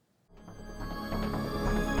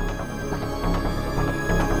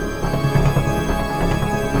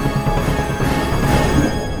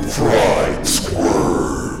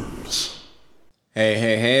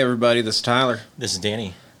everybody. This is Tyler. This is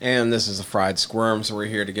Danny. And this is the Fried Squirm, so we're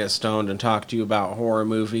here to get stoned and talk to you about horror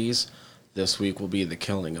movies. This week will be The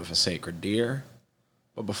Killing of a Sacred Deer.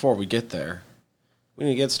 But before we get there, we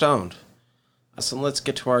need to get stoned. So let's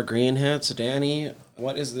get to our green hits. Danny,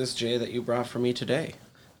 what is this J that you brought for me today?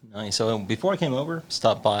 Nice. So before I came over,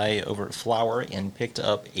 stopped by over at Flower and picked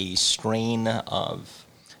up a strain of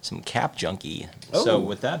some Cap Junkie. Oh. So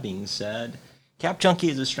with that being said, Cap Junkie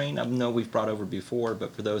is a strain I know we've brought over before,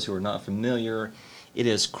 but for those who are not familiar, it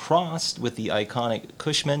is crossed with the iconic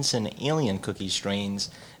Kush Mints and Alien Cookie strains.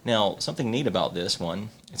 Now, something neat about this one,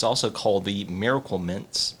 it's also called the Miracle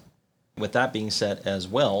Mints. With that being said as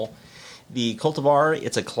well, the cultivar,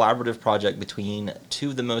 it's a collaborative project between two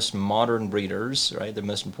of the most modern breeders, right? The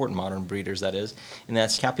most important modern breeders, that is. And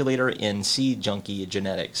that's Capulator and Seed Junkie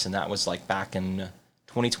Genetics. And that was like back in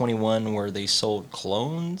 2021 where they sold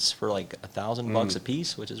clones for like $1,000 a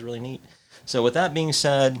piece, which is really neat. So with that being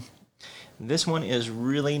said, this one is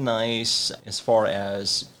really nice as far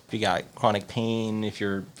as if you got chronic pain, if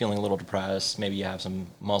you're feeling a little depressed, maybe you have some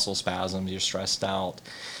muscle spasms, you're stressed out.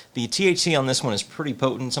 The THC on this one is pretty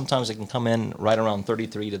potent. Sometimes it can come in right around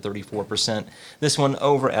 33 to 34%. This one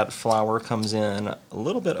over at Flower comes in a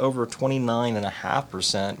little bit over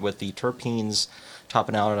 29.5%, with the terpenes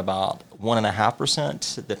topping out at about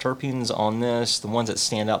 1.5%. The terpenes on this, the ones that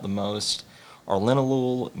stand out the most, are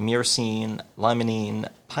linalool, myrcene, limonene,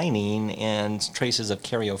 pinene, and traces of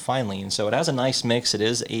caryophyllene. So it has a nice mix. It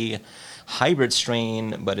is a hybrid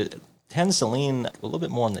strain, but it tends to lean a little bit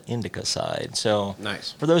more on the indica side. So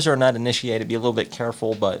Nice. For those who are not initiated, be a little bit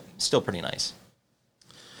careful, but still pretty nice.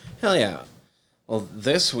 Hell yeah. Well,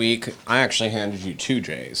 this week, I actually handed you two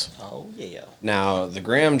J's. Oh, yeah. Now, the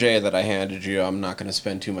Graham J that I handed you, I'm not going to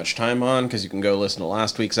spend too much time on, because you can go listen to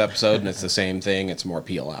last week's episode, and it's the same thing. It's more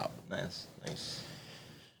peel out. Nice, nice.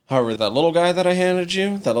 However, that little guy that I handed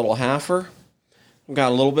you, that little halfer,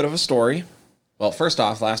 got a little bit of a story. Well, first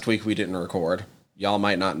off, last week we didn't record. Y'all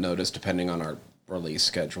might not notice depending on our release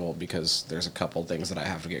schedule, because there's a couple things that I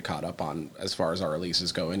have to get caught up on as far as our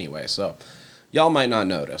releases go anyway. So y'all might not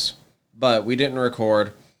notice. But we didn't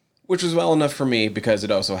record, which was well enough for me because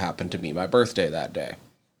it also happened to be my birthday that day.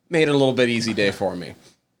 Made it a little bit easy day for me.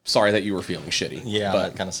 Sorry that you were feeling shitty. Yeah, but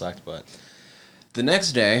that kind of sucked, but... The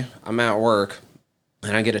next day, I'm at work,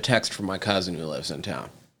 and I get a text from my cousin who lives in town.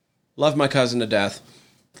 Love my cousin to death.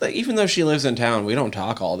 Like, even though she lives in town, we don't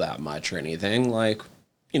talk all that much or anything. Like,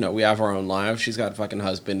 you know, we have our own lives. She's got a fucking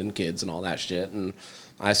husband and kids and all that shit, and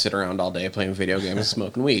I sit around all day playing video games and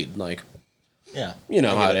smoking weed. Like, Yeah. you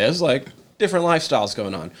know how it is. Like, different lifestyles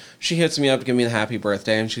going on. She hits me up to give me the happy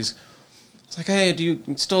birthday, and it's like, hey, do you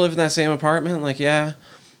still live in that same apartment? I'm like, yeah.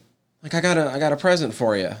 Like, I got a present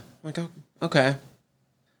for you. I'm like, oh, okay.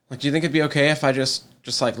 Like, do you think it'd be okay if I just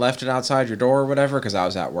like left it outside your door or whatever? Because I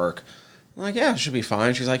was at work. I'm like, yeah, it should be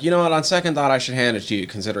fine. She's like, you know what? On second thought, I should hand it to you,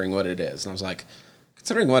 considering what it is. And I was like,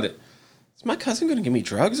 considering what it is my cousin going to give me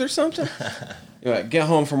drugs or something? Anyway, get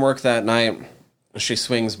home from work that night. She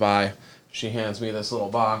swings by. She hands me this little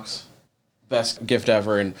box. Best gift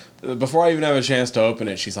ever. And before I even have a chance to open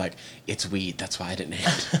it, she's like, it's weed. That's why I didn't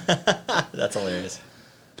hand it. That's hilarious.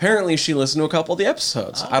 Apparently, she listened to a couple of the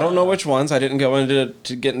episodes. I don't know which ones. I didn't go into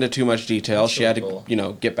get into too much detail. That's she had really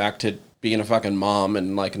cool. to, get back to being a fucking mom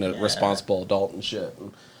and like a responsible adult and shit.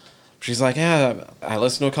 And she's like, yeah, I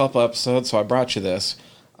listened to a couple episodes, so I brought you this.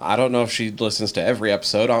 I don't know if she listens to every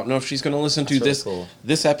episode. I don't know if she's going to listen to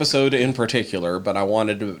this episode in particular, but I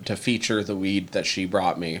wanted to feature the weed that she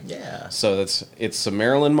brought me. Yeah. So it's some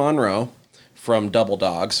Marilyn Monroe from Double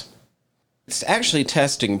Dogs. It's actually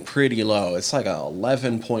testing pretty low. It's like a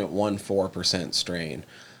 11.14% strain.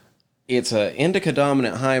 It's a indica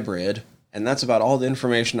dominant hybrid, and that's about all the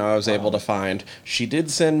information I was able to find. She did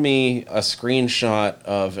send me a screenshot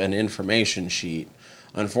of an information sheet.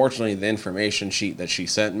 Unfortunately, the information sheet that she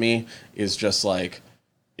sent me is just like,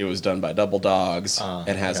 it was done by Double Dogs.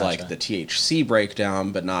 It has like the THC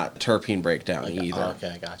breakdown, but not terpene breakdown either. Okay,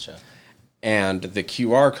 I gotcha. And the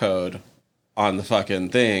QR code on the fucking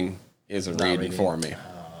thing isn't reading for me.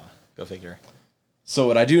 Go figure. So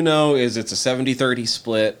what I do know is it's a 70-30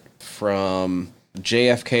 split from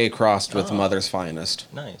JFK crossed with Mother's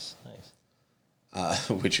Finest. Nice.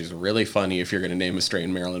 Which is really funny if you're going to name a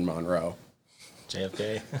strain Marilyn Monroe.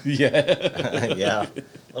 JFK? Yeah. Yeah,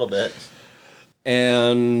 a little bit.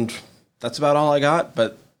 And that's about all I got,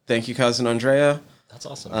 but thank you, Cousin Andrea. That's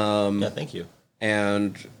awesome. Yeah, thank you.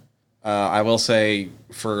 And I will say,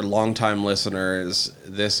 for longtime listeners,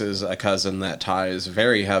 this is a cousin that ties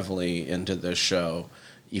very heavily into this show,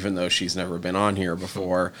 even though she's never been on here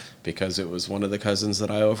before, because it was one of the cousins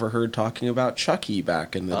that I overheard talking about Chucky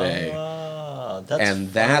back in the day. that's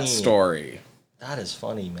and that funny. story. That is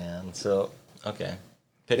funny, man. So, okay. It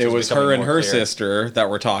Picture's was becoming her and more her clear. sister that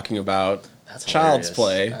were talking about That's Child's hilarious.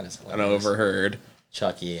 Play That is and hilarious. overheard.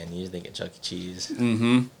 Chucky, and you think of Chuck E. Cheese.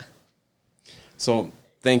 So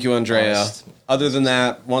thank you, Andrea. Honest. Other than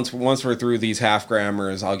that, once we're through these half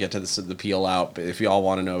grammars, I'll get to the Peel Out. But if you all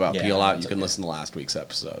want to know about Yeah, Peel Out, that's you can okay. listen to last week's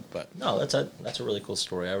episode. But No, that's a really cool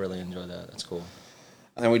story. I really enjoy that. That's cool.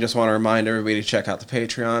 and we just want to remind everybody to check out the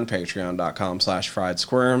Patreon,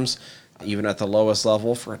 patreon.com/friedsquirms. Even at the lowest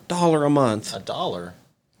level, for $1 a month, $1.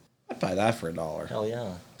 I'd buy that for $1. Hell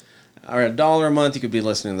yeah. All right, $1 a month, you could be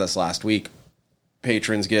listening to this last week.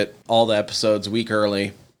 Patrons get all the episodes a week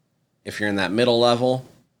early. If you're in that middle level,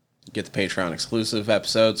 you get the Patreon exclusive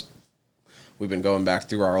episodes. We've been going back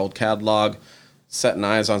through our old catalog, setting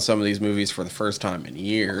eyes on some of these movies for the first time in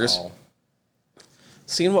years, Wow.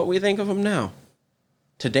 seeing what we think of them now.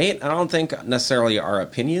 To date, I don't think necessarily our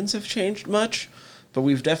opinions have changed much, but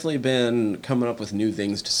we've definitely been coming up with new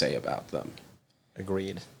things to say about them.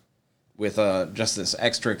 Agreed. With just this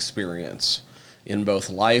extra experience in both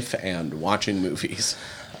life and watching movies.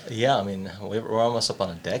 Yeah, I mean, we're almost up on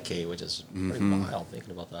a decade, which is pretty wild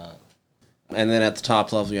thinking about that. And then at the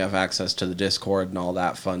top level, you have access to the Discord and all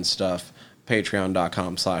that fun stuff.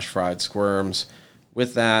 Patreon.com/friedsquirms.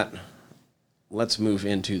 With that, let's move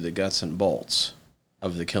into the guts and bolts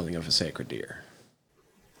of the killing of a sacred deer.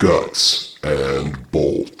 Guts and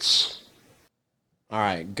bolts. All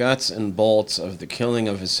right, guts and bolts of the killing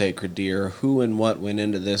of a sacred deer. Who and what went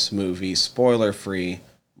into this movie? Spoiler free.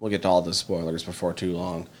 We'll get to all the spoilers before too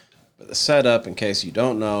long. But the setup, in case you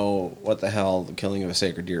don't know what the hell the killing of a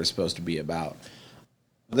sacred deer is supposed to be about.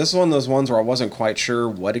 This is one of those ones where I wasn't quite sure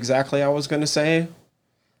what exactly I was going to say.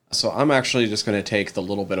 So I'm actually just going to take the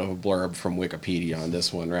little bit of a blurb from Wikipedia on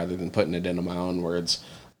this one rather than putting it into my own words.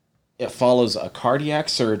 It follows a cardiac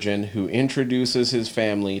surgeon who introduces his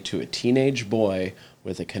family to a teenage boy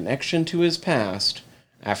with a connection to his past,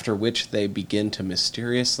 after which they begin to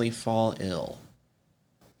mysteriously fall ill.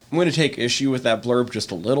 I'm going to take issue with that blurb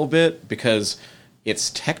just a little bit because it's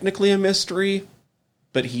technically a mystery,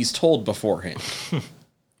 but he's told beforehand.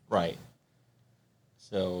 Right.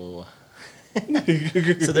 So,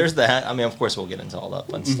 so there's that. I mean, of course, we'll get into all that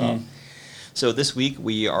fun stuff. So this week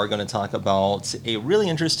we are going to talk about a really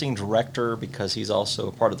interesting director because he's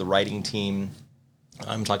also part of the writing team.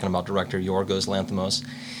 I'm talking about director Yorgos Lanthimos,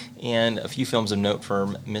 and a few films of note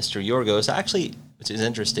from Mr. Yorgos. Actually, which is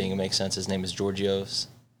interesting, it makes sense. His name is Georgios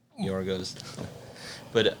Yorgos.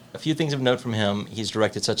 But a few things of note from him. He's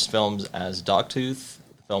directed such films as Dogtooth,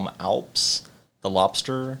 the film Alps, The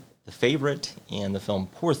Lobster, The Favorite, and the film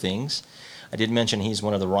Poor Things. I did mention he's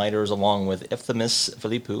one of the writers along with Efthimis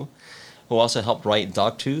Philippou, who also helped write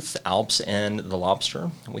Dogtooth, Alps, and The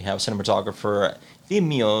Lobster. We have cinematographer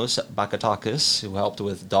Thimios Bakatakis, who helped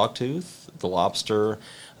with Dogtooth, The Lobster,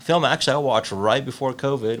 a film actually I watched right before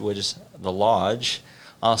COVID, which is The Lodge,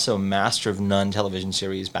 also Master of None television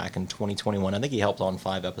series back in 2021. I think he helped on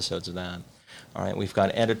 5 episodes of that. All right, we've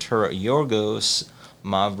got editor Yorgos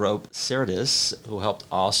Mavropserdis, who helped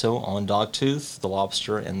also on Dogtooth, The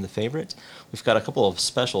Lobster, and The Favorite. We've got a couple of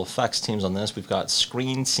special effects teams on this. We've got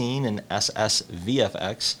Screen Scene and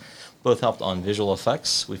SSVFX. Both helped on visual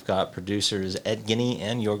effects. We've got producers Ed Guinea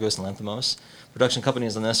and Yorgos Lanthimos. Production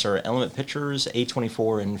companies on this are Element Pictures,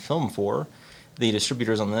 A24, and Film4. The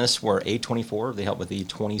distributors on this were A24. They helped with the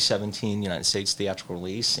 2017 United States theatrical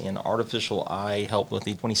release, and Artificial Eye helped with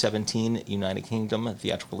the 2017 United Kingdom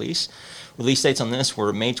theatrical release. Release dates on this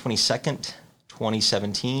were May 22nd,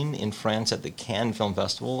 2017 in France at the Cannes Film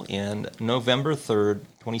Festival, and November 3rd,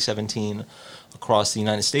 2017 across the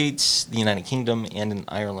United States, the United Kingdom, and in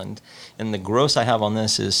Ireland. And the gross I have on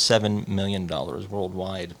this is $7 million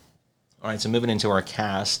worldwide. All right, so moving into our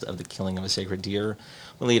cast of The Killing of a Sacred Deer,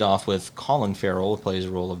 we lead off with Colin Farrell, who plays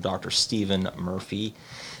the role of Dr. Stephen Murphy.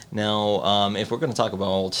 Now, if we're going to talk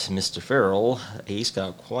about Mr. Farrell, he's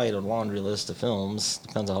got quite a laundry list of films.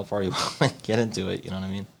 Depends on how far you want to get into it, you know what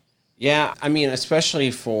I mean? Yeah, I mean,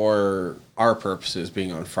 especially for our purposes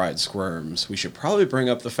being on Fried Squirms, we should probably bring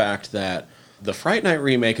up the fact that the Fright Night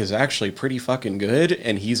remake is actually pretty fucking good,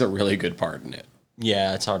 and he's a really good part in it.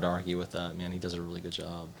 Yeah, it's hard to argue with that, man. He does a really good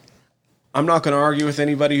job. I'm not going to argue with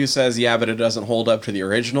anybody who says, yeah, but it doesn't hold up to the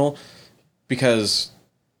original, because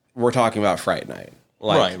we're talking about Fright Night.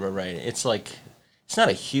 Right. It's like, it's not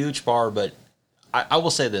a huge bar, but I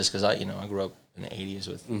will say this, because I grew up in the 80s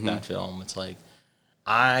with that film. It's like,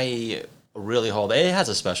 I really hold it. It has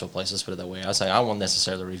a special place, let's put it that way. I won't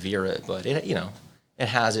necessarily revere it, but it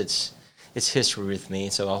has its history with me,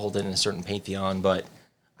 so I'll hold it in a certain pantheon, but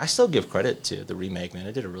I still give credit to the remake, man.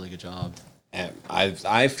 It did a really good job. And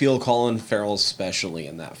I feel Colin Farrell, especially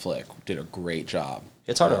in that flick, did a great job.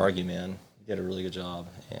 It's hard to argue, man. He did a really good job,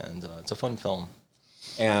 and it's a fun film.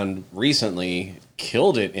 And recently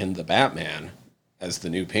killed it in The Batman as the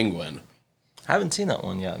new Penguin. I haven't seen that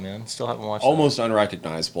one yet, man. Still haven't watched Almost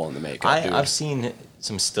unrecognizable in the makeup, dude. I've seen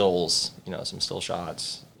some stills, some still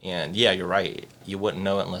shots. And yeah, you're right. You wouldn't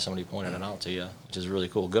know it unless somebody pointed it out to you, which is really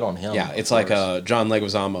cool. Good on him. Yeah, it's like John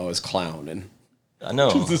Leguizamo as Clown. And I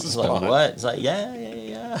know. This is It's like, fun. what? It's like,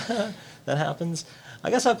 yeah. That happens. I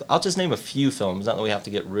guess I'll just name a few films. Not that we have to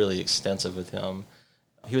get really extensive with him.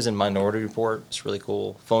 He was in Minority Report. It's really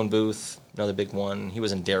cool. Phone Booth, another big one. He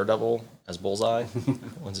was in Daredevil as Bullseye,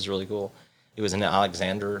 which is really cool. He was in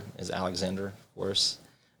Alexander, of course.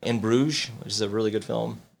 In Bruges, which is a really good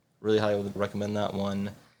film. Really highly would recommend that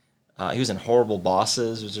one. He was in Horrible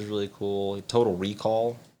Bosses, which is really cool. Total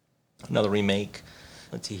Recall, another remake.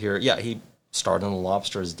 Let's see here. Yeah, he starred in The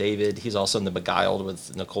Lobster as David. He's also in The Beguiled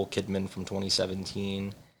with Nicole Kidman from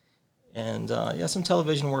 2017. And some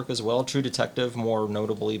television work as well. True Detective, more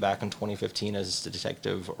notably back in 2015 as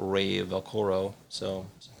Detective Ray Velcoro. So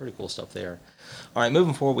some pretty cool stuff there. All right,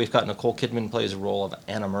 moving forward, we've got Nicole Kidman plays the role of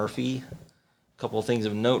Anna Murphy. A couple of things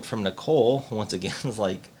of note from Nicole. Once again,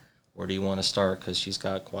 like, where do you want to start? Because she's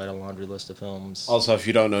got quite a laundry list of films. also, if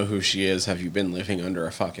you don't know who she is, have you been living under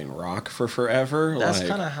a fucking rock for forever? That's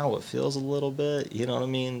kind of how it feels a little bit. You know what I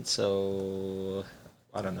mean? So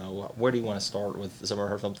I don't know. Where do you want to start with some of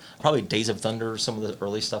her films? Probably Days of Thunder, some of the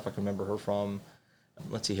early stuff I can remember her from.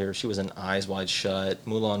 Let's see here. She was in Eyes Wide Shut,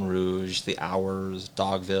 Moulin Rouge, The Hours,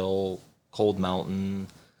 Dogville, Cold Mountain.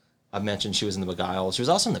 I mentioned she was in The Beguiled. She was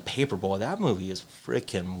also in The Paperboy. That movie is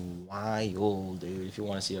freaking wild, dude, if you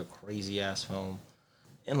want to see a crazy-ass film.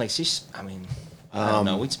 And, like, I don't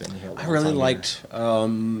know. We'd spend here. I really liked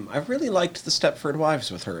the Stepford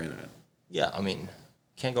Wives with her in it. Yeah,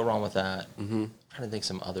 can't go wrong with that. Mm-hmm. Trying to think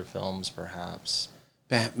some other films, perhaps.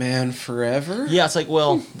 Batman Forever? Yeah, it's like,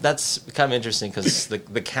 well, that's kind of interesting because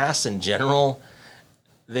the cast in general,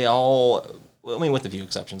 they all, with a few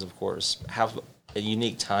exceptions, of course, have a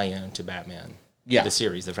unique tie-in to Batman. Yeah. The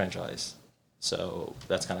series, the franchise. So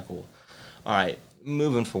that's kind of cool. All right,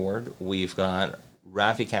 moving forward, we've got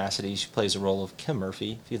Raffi Cassidy. She plays the role of Kim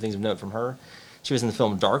Murphy. A few things of note from her. She was in the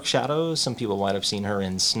film Dark Shadows. Some people might have seen her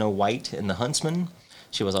in Snow White and the Huntsman.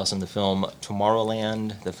 She was also in the film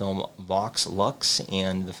Tomorrowland, the film Vox Lux,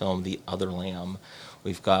 and the film The Other Lamb.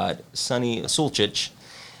 We've got Sonny Sulcic.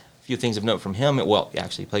 A few things of note from him. Well,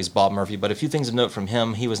 actually, he plays Bob Murphy, but a few things of note from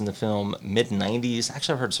him. He was in the film Mid-90s.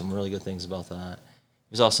 Actually, I've heard some really good things about that.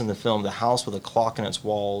 He was also in the film The House with a Clock in Its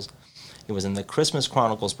Walls. He was in The Christmas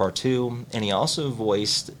Chronicles Part 2, and he also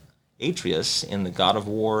voiced Atreus in The God of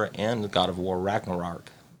War and The God of War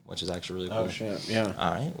Ragnarok, which is actually really cool. Oh, shit, yeah.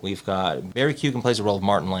 All right, we've got Barry Keoghan plays the role of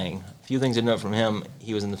Martin Lang. A few things to note from him.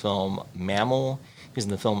 He was in the film Mammal. He was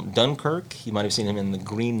in the film Dunkirk. You might have seen him in The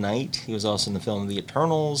Green Knight. He was also in the film The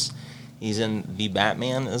Eternals. He's in The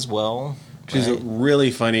Batman as well. Which is really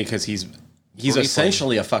funny because he's Briefly.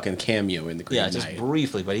 essentially a fucking cameo in The Green Knight. Yeah, just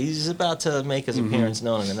briefly, but he's about to make his appearance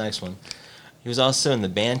known in the next one. He was also in The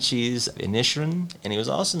Banshees of Inisherin, and he was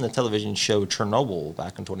also in the television show Chernobyl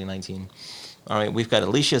back in 2019. All right, we've got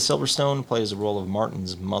Alicia Silverstone, plays the role of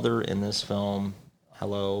Martin's mother in this film.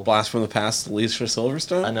 Hello. Blast from the Past, Alicia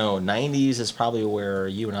Silverstone? I know, 90s is probably where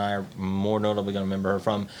you and I are more notably going to remember her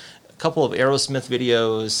from. A couple of Aerosmith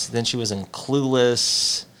videos, then she was in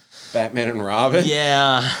Clueless. Batman and Robin?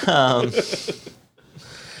 Yeah.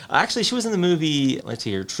 Actually, she was in the movie, let's see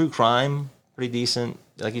here, True Crime, pretty decent.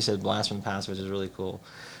 Like you said, Blast from the Past, which is really cool.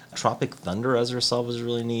 Tropic Thunder as herself was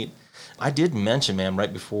really neat. I did mention, man,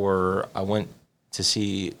 right before I went to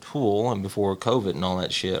see Tool and before COVID and all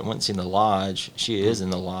that shit, I went and seen The Lodge. She is in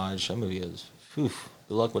The Lodge. That movie is, good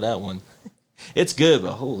luck with that one. It's good,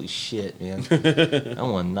 but holy shit, man. I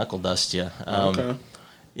want to knuckle dust you. Okay.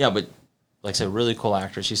 Yeah, but like I said, really cool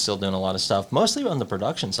actress. She's still doing a lot of stuff, mostly on the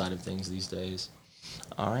production side of things these days.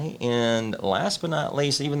 All right, and last but not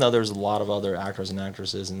least, even though there's a lot of other actors and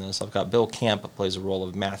actresses in this, I've got Bill Camp plays the role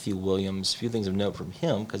of Matthew Williams. A few things of note from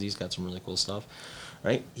him because he's got some really cool stuff.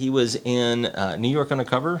 Right, he was in New York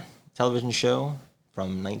Undercover television show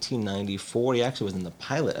from 1994. He actually was in the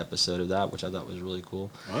pilot episode of that, which I thought was really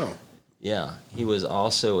cool. Wow. Yeah, he was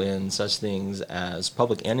also in such things as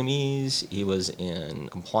Public Enemies. He was in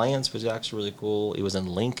Compliance, which is actually really cool. He was in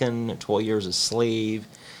Lincoln, 12 Years a Slave.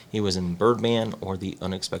 He was in Birdman or The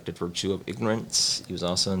Unexpected Virtue of Ignorance. He was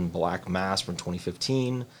also in Black Mass from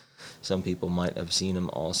 2015. Some people might have seen him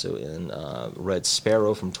also in Red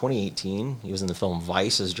Sparrow from 2018. He was in the film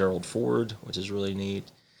Vice as Gerald Ford, which is really neat.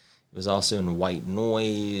 It was also in White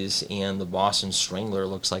Noise, and The Boston Strangler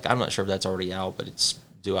looks like, I'm not sure if that's already out, but it's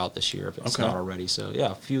due out this year if it's Okay. not already. So,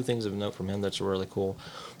 yeah, a few things of note from him that's really cool.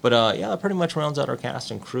 But, yeah, that pretty much rounds out our cast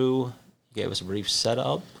and crew. He gave us a brief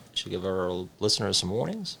setup. Should give our listeners some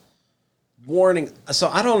warnings. Warning. So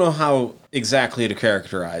I don't know how exactly to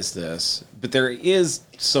characterize this, but there is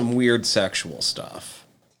some weird sexual stuff.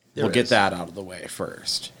 There We'll get is. that out of the way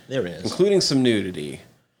first. There is. Including some nudity,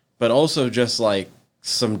 but also just like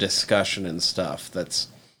some discussion and stuff that's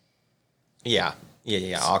Yeah,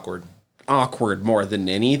 awkward. awkward more than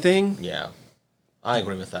anything. Yeah, I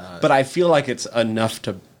agree with that. But I feel like it's enough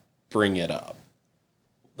to bring it up.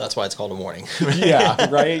 That's why it's called a warning. Yeah,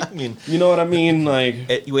 right? I mean, You know what I mean?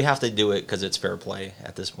 Like, we have to do it because it's fair play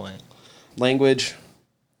at this point. language.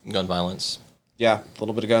 Gun violence. Yeah, a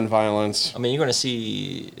little bit of gun violence. I mean, you're going to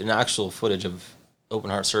see an actual footage of open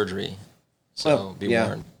heart surgery. So Oh, be yeah.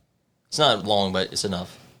 warned. It's not long, but it's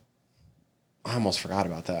enough. I almost forgot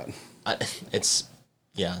about that. It's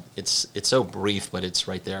so brief, but it's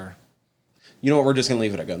right there. You know what? We're just gonna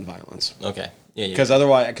leave it at gun violence Okay. Yeah. because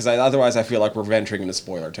otherwise I feel like we're venturing into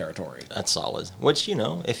spoiler territory. That's solid. Which,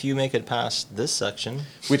 if you make it past this section,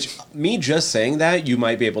 Which me just saying that you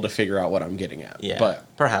might be able to figure out what I'm getting at. yeah, But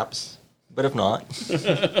perhaps. But if not,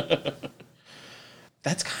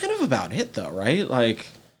 that's kind of about it, though, right? Like,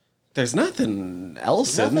 there's nothing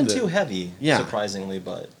else. nothing in the, too heavy, Yeah. surprisingly,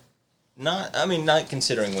 but not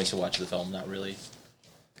considering when to watch the film, not really.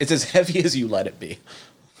 It's as heavy as you let it be.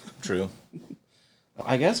 True.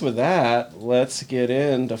 I guess with that, let's get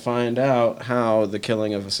in to find out how the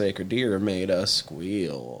killing of a sacred deer made us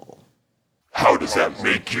squeal. How does that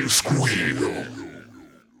make you squeal?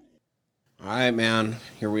 All right, man.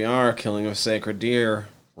 Here we are, killing of a sacred deer.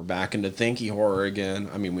 We're back into thinky horror again.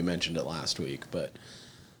 I mean, we mentioned it last week, but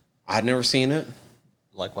I'd never seen it.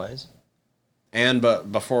 Likewise.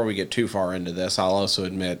 But before we get too far into this, I'll also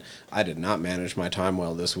admit I did not manage my time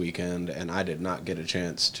well this weekend, and I did not get a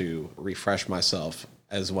chance to refresh myself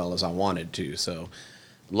as well as I wanted to. So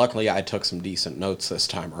luckily I took some decent notes this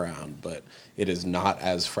time around, but it is not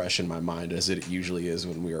as fresh in my mind as it usually is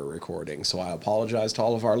when we are recording. So I apologize to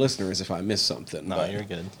all of our listeners if I missed something. No, but you're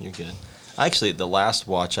good. You're good. Actually, the last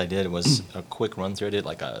watch I did was a quick run through. I did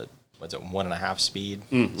like a 1.5 speed,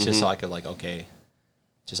 just so I could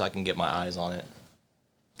just so I can get my eyes on it.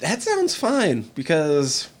 that sounds fine,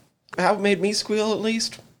 because how it made me squeal at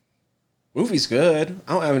least. Movie's good.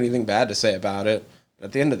 I don't have anything bad to say about it. But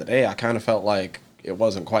at the end of the day, I kind of felt like it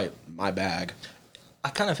wasn't quite my bag. I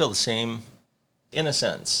kind of feel the same, in a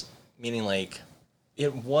sense, meaning like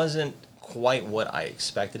it wasn't quite what I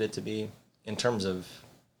expected it to be in terms of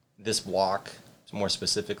this block, more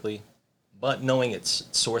specifically. But knowing its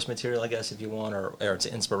source material, I guess, if you want, or its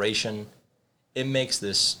inspiration, it makes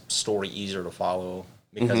this story easier to follow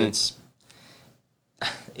because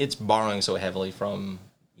it's borrowing so heavily from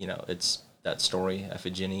it's that story,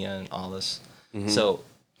 Iphigenia and all this. So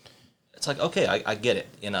it's like, okay, I get it,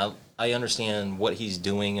 and I understand what he's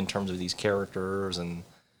doing in terms of these characters and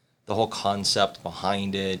the whole concept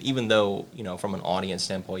behind it. Even though from an audience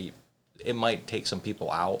standpoint, it might take some people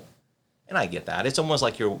out, and I get that. It's almost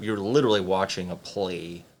like you're literally watching a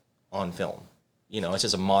play on film. It's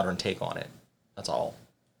just a modern take on it. That's all.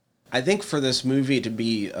 I think for this movie to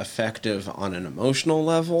be effective on an emotional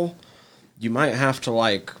level, you might have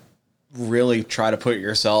to really try to put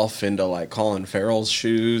yourself into Colin Farrell's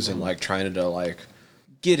shoes and trying to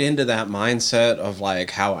get into that mindset of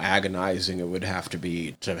how agonizing it would have to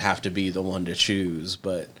be the one to choose.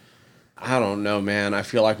 But I don't know, man. I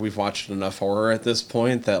feel like we've watched enough horror at this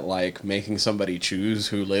point that making somebody choose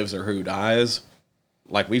who lives or who dies,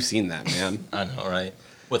 we've seen that, man. I know, right?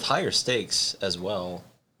 With higher stakes as well.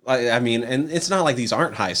 I mean, and it's not like these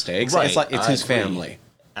aren't high stakes. Right, It's I his agree. family.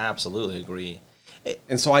 Absolutely agree.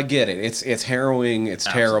 And so I get it. It's harrowing, it's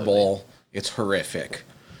terrible, it's horrific.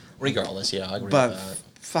 Regardless, yeah, I agree But with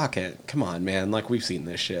that. fuck it. Come on, man. We've seen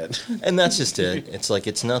this shit. And that's just it. It's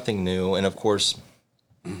it's nothing new. And of course,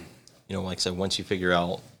 like I said, once you figure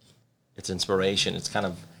out its inspiration, it's kind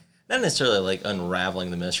of not necessarily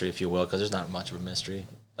unraveling the mystery, if you will, because there's not much of a mystery.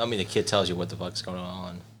 I mean, the kid tells you what the fuck's going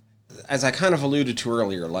on. As I kind of alluded to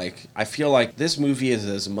earlier, I feel like this movie is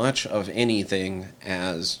as much of anything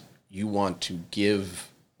as you want to give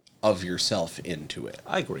of yourself into it.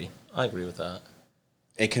 I agree. I agree with that.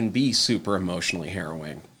 It can be super emotionally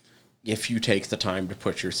harrowing if you take the time to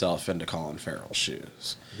put yourself into Colin Farrell's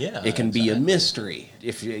shoes. Yeah, It can be a exactly. mystery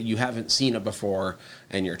if you haven't seen it before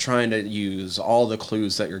and you're trying to use all the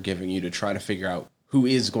clues that you're giving you to try to figure out who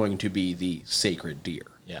is going to be the sacred deer.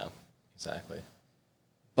 Yeah, exactly.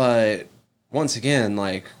 But once again,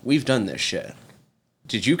 we've done this shit.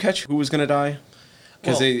 Did you catch who was going to die?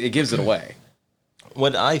 Because Well- it gives it away.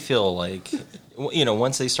 What I feel like, you know,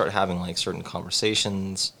 once they start having like certain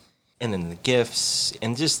conversations, and then the gifts,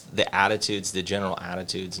 and just the attitudes, the general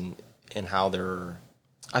attitudes, and how they're,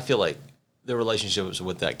 I feel like the relationships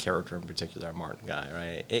with that character in particular, Martin guy,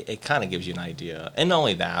 right? It kind of gives you an idea, and not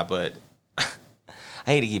only that, but I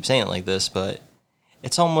hate to keep saying it like this, but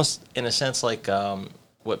it's almost in a sense like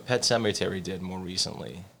what Pet Sematary did more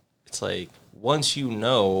recently. It's like once you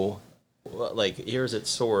know, like here's its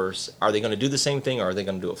source, are they going to do the same thing, or are they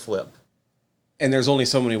going to do a flip? And there's only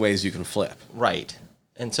so many ways you can flip. Right.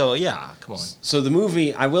 And so, yeah, come on. So the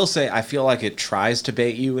movie, I will say, I feel like it tries to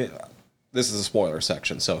bait you. This is a spoiler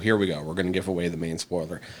section, so here we go. We're going to give away the main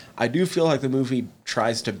spoiler. I do feel like the movie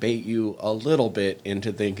tries to bait you a little bit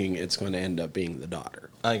into thinking it's going to end up being the daughter.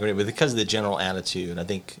 I agree, but because of the general attitude, I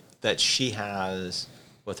think that she has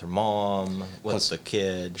with her mom, with the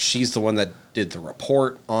kid. She's the one that did the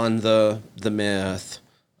report on the myth.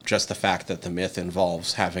 Just the fact that the myth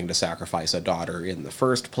involves having to sacrifice a daughter in the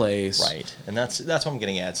first place. Right. And that's what I'm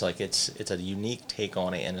getting at. It's like it's a unique take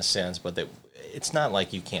on it in a sense, but that it's not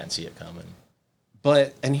like you can't see it coming.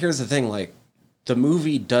 But, and here's the thing, like, the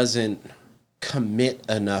movie doesn't commit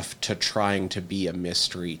enough to trying to be a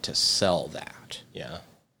mystery to sell that. Yeah.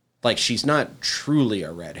 Like, she's not truly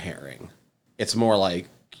a red herring. It's more like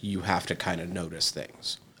you have to kind of notice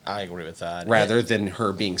things. I agree with that. Rather than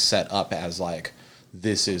her being set up as, like,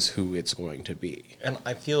 this is who it's going to be. And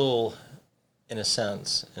I feel, in a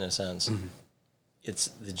sense, it's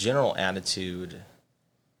the general attitude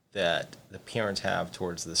that the parents have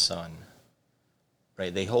towards the son,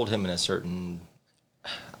 right? They hold him in a certain,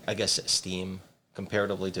 I guess, esteem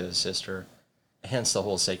comparatively to his sister. Hence the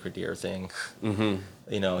whole sacred deer thing. Mm-hmm.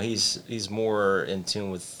 You know, he's more in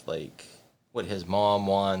tune with like what his mom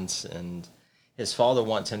wants, and his father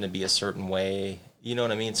wants him to be a certain way. You know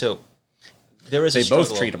what I mean? So there is. They a struggle.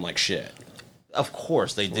 both treat him like shit. Of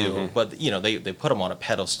course they do, Mm-hmm. but you know they put him on a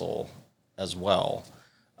pedestal as well.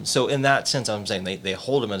 So in that sense, I'm saying they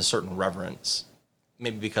hold him in a certain reverence,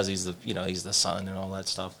 maybe because he's the son and all that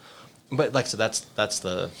stuff. But like so that's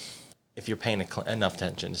the, if you're paying enough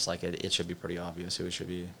attention, it's like it should be pretty obvious who it should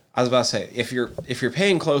be. I was about to say, if you're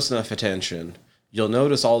paying close enough attention, you'll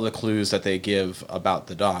notice all the clues that they give about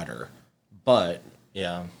the daughter. But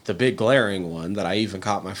Yeah, the big glaring one that I even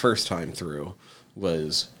caught my first time through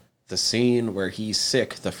was the scene where he's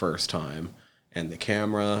sick the first time, and the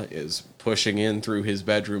camera is pushing in through his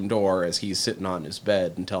bedroom door as he's sitting on his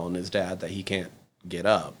bed and telling his dad that he can't get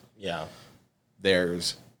up. yeah.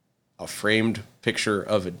 There's a framed picture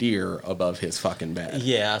of a deer above his fucking bed.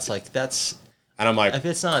 Yeah, it's like that's And I'm like, if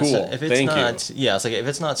it's not cool, if it's thank not you. yeah, it's like if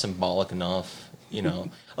it's not symbolic enough, you know.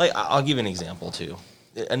 Like I'll give you an example too.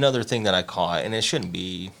 Another thing that I caught, and it shouldn't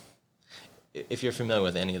be, if you're familiar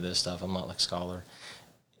with any of this stuff, I'm not like a scholar,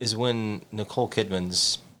 is when Nicole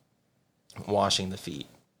Kidman's washing the feet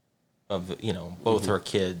of both her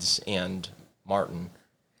kids and Martin.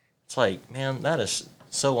 It's like, man, that is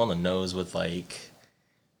so on the nose with like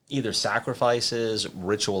either sacrifices,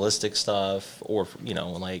 ritualistic stuff, or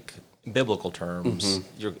like biblical terms.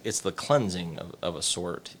 It's the cleansing of a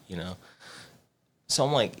sort, So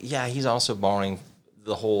I'm like, yeah, he's also borrowing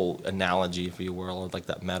the whole analogy, if you will, or like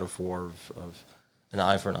that metaphor of an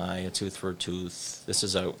eye for an eye, a tooth for a tooth. This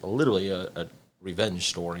is literally a revenge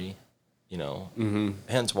story,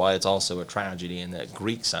 Hence why it's also a tragedy in that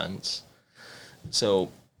Greek sense. So,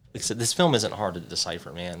 like I said, this film isn't hard to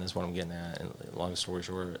decipher, man. That's what I'm getting at. And long story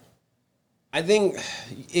short, I think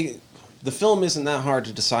the film isn't that hard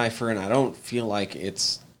to decipher, and I don't feel like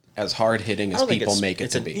it's as hard hitting as people make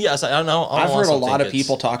it to be. Yes, I don't know. I've heard a lot of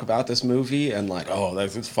people talk about this movie and like, oh,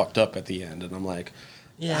 it's fucked up at the end, and I'm like,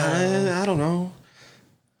 Yeah. I don't know.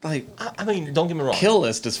 Like, I mean, don't get me wrong. Kill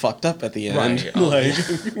List is fucked up at the end. Right. Oh,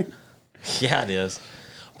 Like, Yeah, it is.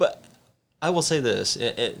 But I will say this,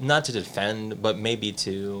 not to defend, but maybe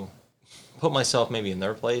to put myself maybe in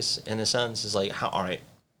their place in a sense, is like,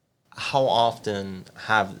 how often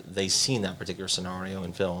have they seen that particular scenario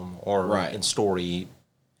in film or Right. in story?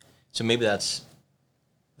 So maybe that's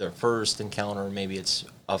their first encounter. Maybe it's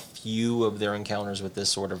a few of their encounters with this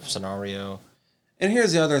sort of scenario. and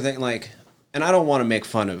here's the other thing, like, and I don't want to make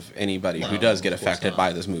fun of anybody who No, does get of course affected not.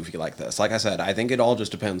 by this movie like this. Like I said, I think it all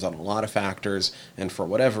just depends on a lot of factors, and for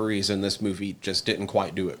whatever reason, this movie just didn't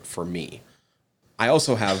quite do it for me. I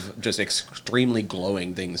also have just extremely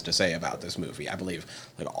glowing things to say about this movie. I believe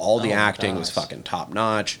like all the Oh, acting was gosh. fucking top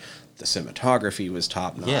notch. The cinematography was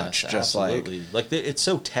top notch. Yes, just absolutely. Like it's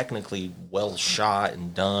so technically well shot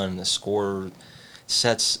and done. The score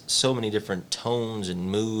sets so many different tones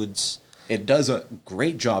and moods. it does a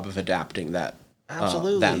great job of adapting that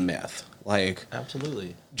Absolutely. that myth. Like,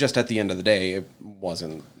 Absolutely. just at the end of the day, it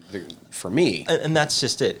wasn't for me. And that's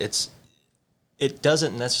just it. It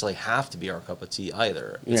doesn't necessarily have to be our cup of tea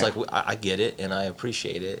either. It's Yeah. like I get it and I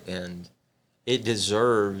appreciate it and it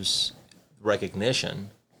deserves recognition.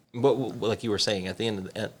 But like you were saying, at the end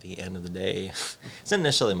of the day, it's not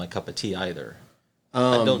necessarily my cup of tea either.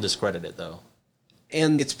 I don't discredit it though.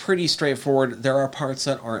 And it's pretty straightforward. There are parts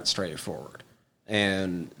that aren't straightforward,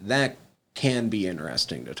 and that can be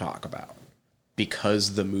interesting to talk about.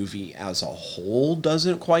 Because the movie as a whole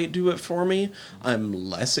doesn't quite do it for me, I'm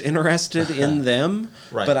less interested in them.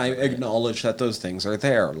 Right, but I right. acknowledge that those things are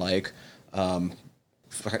there. Like,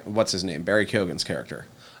 what's his name? Barry Keoghan's character.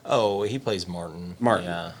 Oh, he plays Martin. Martin.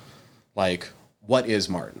 Yeah. Like, what is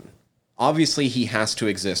Martin? Obviously, he has to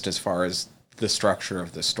exist as far as the structure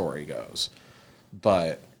of the story goes.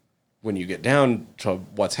 But when you get down to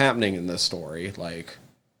what's happening in this story, like,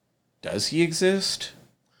 does he exist?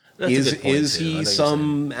 That's a good point, Is too. I know he you're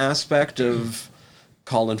some aspect of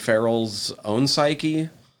Colin Farrell's own psyche?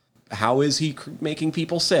 How is he making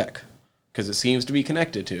people sick? Because it seems to be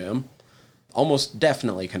connected to him. Almost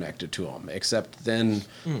definitely connected to him, except then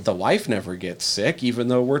the wife never gets sick, even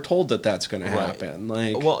though we're told that that's going to happen.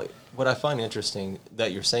 Like, Well, what I find interesting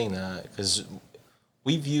that you're saying that, because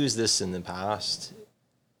we've used this in the past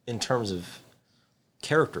in terms of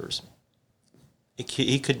characters.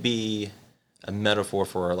 He could be a metaphor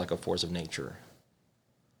for like a force of nature,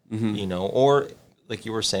 you know, or like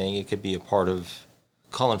you were saying, it could be a part of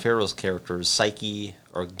Colin Farrell's character's psyche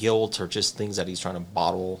or guilt or just things that he's trying to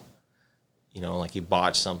bottle. You know, like he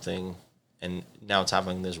botched something and now it's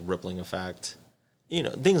having this rippling effect, you know,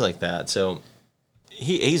 things like that. So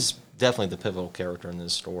he's definitely the pivotal character in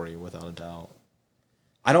this story without a doubt.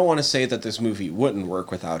 I don't want to say that this movie wouldn't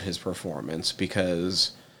work without his performance,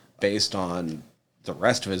 because based on the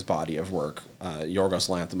rest of his body of work, Yorgos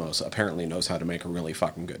Lanthimos apparently knows how to make a really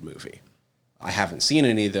fucking good movie. I haven't seen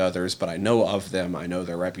any of the others, but I know of them. I know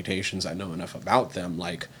their reputations. I know enough about them.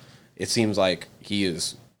 Like, it seems like he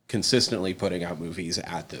is consistently putting out movies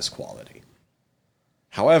at this quality.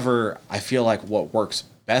 However, I feel like what works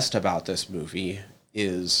best about this movie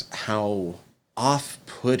is how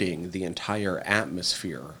off-putting the entire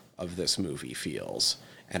atmosphere of this movie feels.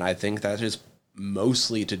 And I think that is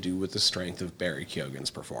mostly to do with the strength of Barry Keoghan's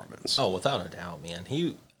performance. Oh, without a doubt, man.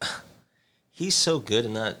 He's so good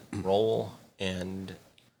in that role and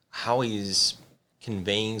how he's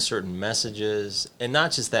conveying certain messages, and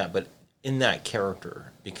not just that, but in that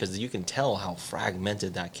character, because you can tell how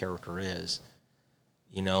fragmented that character is.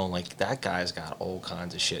 You know, like that guy's got all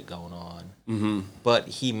kinds of shit going on. Mm-hmm. But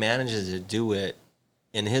he manages to do it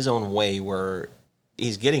in his own way where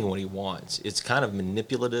he's getting what he wants. It's kind of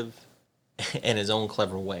manipulative in his own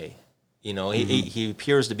clever way. You know, he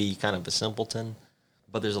appears to be kind of a simpleton,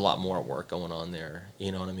 but there's a lot more work going on there.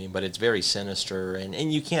 You know what I mean? But it's very sinister,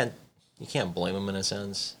 and you can't blame him in a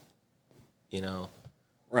sense. You know?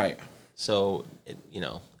 Right. So, you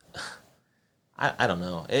know, I don't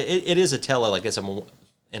know. It is a tell, like it's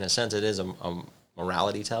in a sense, it is a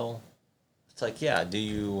morality tell. It's like, yeah, do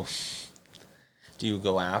you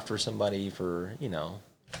go after somebody for, you know,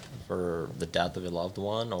 for the death of a loved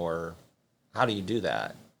one, or how do you do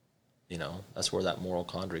that? You know, that's where that moral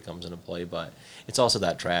quandary comes into play. But it's also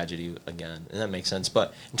that tragedy again, and that makes sense.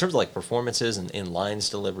 But in terms of like performances and in lines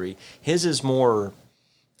delivery, his is more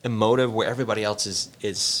emotive, where everybody else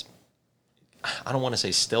is I don't want to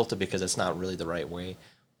say stilted because it's not really the right way,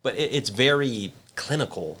 but it's very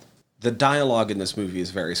clinical. The dialogue in this movie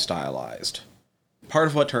is very stylized. Part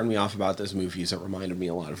of what turned me off about this movie is it reminded me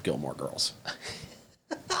a lot of Gilmore Girls.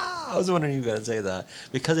 I was wondering you were going to say that,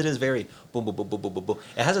 because it is very boom, boom, boom, boom, boom, boom, boom.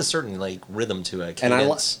 It has a certain like rhythm to it. And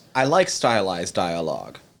Cadence. I like stylized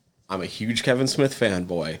dialogue. I'm a huge Kevin Smith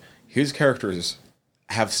fanboy. His characters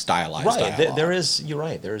have stylized dialogue. There is. You're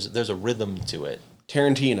right. There's a rhythm to it.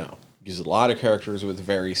 Tarantino uses a lot of characters with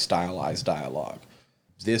very stylized dialogue.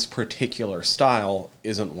 This particular style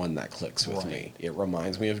isn't one that clicks with me. It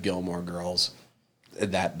reminds me of Gilmore Girls.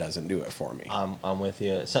 That doesn't do it for me. I'm with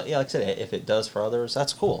you. So yeah, like I said, if it does for others,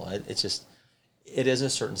 that's cool. It's just, it is a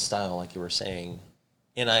certain style, like you were saying,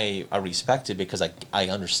 and I respect it because I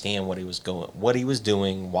understand what he was doing,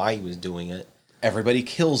 why he was doing it. Everybody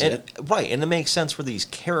kills it. Right, and it makes sense for these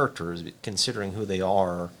characters considering who they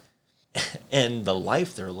are and the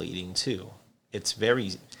life they're leading too. It's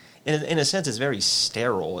very, in a sense, it's very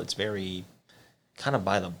sterile. It's very kind of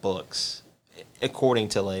by the books, according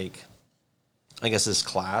to like, I guess this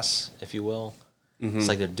class, if you will. Mm-hmm. It's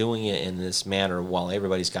like they're doing it in this manner while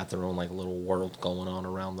everybody's got their own like little world going on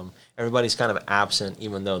around them. Everybody's kind of absent,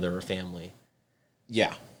 even though they're a family.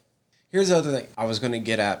 Yeah. Here's the other thing I was going to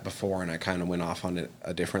get at before, and I kind of went off on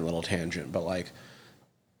a different little tangent, but like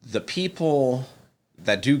the people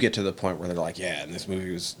that do get to the point where they're like, yeah, and this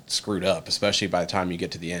movie was screwed up, especially by the time you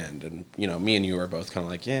get to the end. And, you know, me and you are both kind of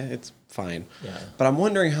like, yeah, it's fine. Yeah. But I'm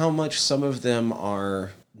wondering how much some of them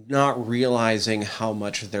are not realizing how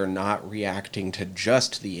much they're not reacting to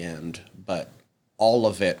just the end, but all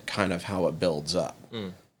of it, kind of how it builds up.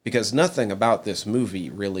 Because nothing about this movie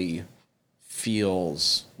really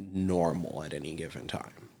feels normal at any given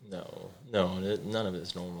time. No, none of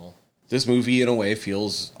it's normal. This movie, in a way,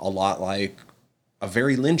 feels a lot like a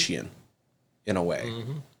very Lynchian, in a way,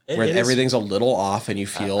 where everything's a little off and you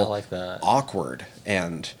feel I like that. awkward.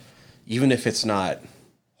 And even if it's not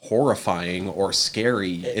horrifying or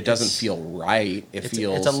scary, it doesn't feel right. It's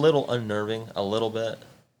a little unnerving, a little bit.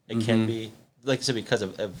 It can be, like I said, because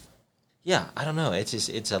of yeah, I don't know.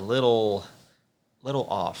 It's a little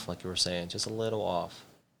off, like you were saying, just a little off.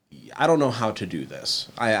 I don't know how to do this.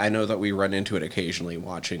 I know that we run into it occasionally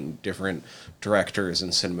watching different directors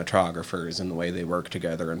and cinematographers and the way they work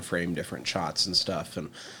together and frame different shots and stuff.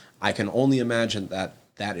 And I can only imagine that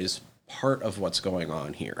that is part of what's going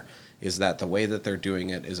on here, is that the way that they're doing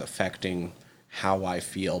it is affecting how I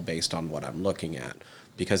feel based on what I'm looking at.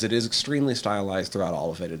 Because it is extremely stylized throughout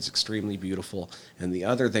all of it. It's extremely beautiful. And the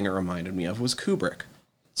other thing it reminded me of was Kubrick.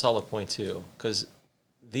 Solid point, too. Because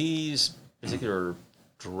these particular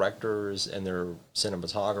directors and their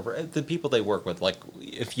cinematographer, the people they work with, like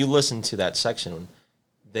if you listen to that section,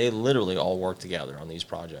 they literally all work together on these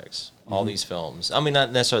projects, all these films. I mean,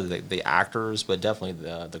 not necessarily the actors, but definitely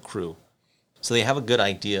the crew. So they have a good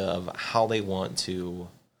idea of how they want to,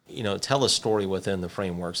 you know, tell a story within the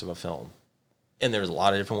frameworks of a film. And there's a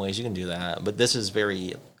lot of different ways you can do that, but this is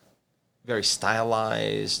very, very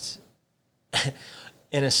stylized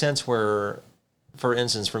in a sense where, for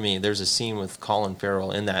instance, for me, there's a scene with Colin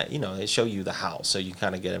Farrell in that, you know, they show you the house, so you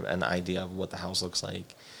kind of get an idea of what the house looks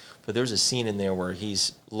like. But there's a scene in there where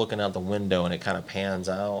he's looking out the window and it kind of pans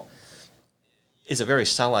out. It's a very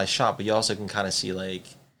stylized shot, but you also can kind of see, like,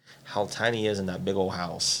 how tiny he is in that big old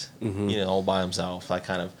house, you know, all by himself. Like,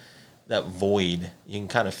 kind of that void, you can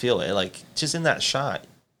kind of feel it. Like, just in that shot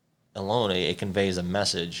alone, it conveys a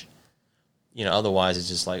message. You know, otherwise it's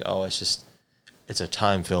just like, oh, it's a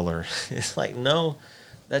time filler. It's like, no,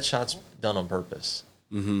 that shot's done on purpose.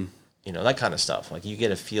 You know, that kind of stuff. Like, you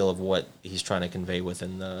get a feel of what he's trying to convey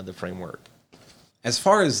within the framework. As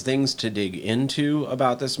far as things to dig into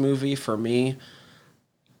about this movie, for me,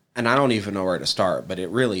 and I don't even know where to start, but it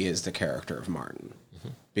really is the character of Martin.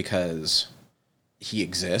 Because he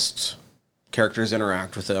exists. Characters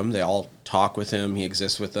interact with him. They all talk with him. He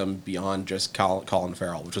exists with them beyond just Colin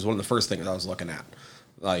Farrell, which was one of the first things I was looking at.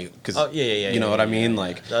 Like, because you know what I mean?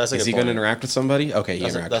 Like, is he going to interact with somebody? Okay, he interacts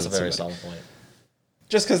with somebody. That's a very solid point.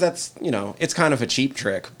 Just because that's, you know, it's kind of a cheap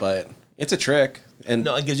trick, but it's a trick. And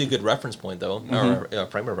no, it gives you a good reference point, though, or a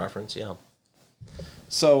frame of reference, yeah.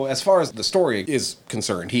 So as far as the story is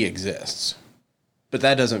concerned, he exists. But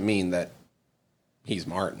that doesn't mean that he's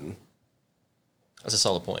Martin. That's a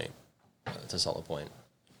solid point. That's a solid point.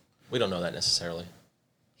 We don't know that necessarily.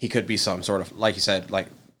 He could be some sort of, like you said, like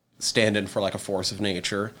stand-in for like a force of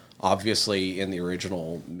nature. Obviously, in the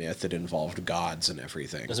original myth, it involved gods and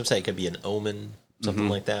everything. As I'm saying, it could be an omen, something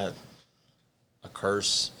like that. A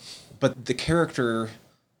curse. But the character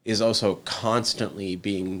is also constantly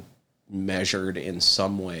being measured in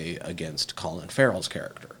some way against Colin Farrell's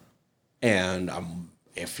character. And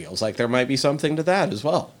it feels like there might be something to that as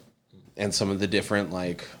well. And some of the different,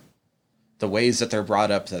 like, the ways that they're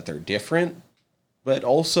brought up, that they're different, but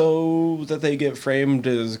also that they get framed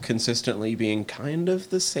as consistently being kind of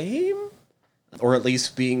the same, or at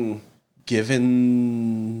least being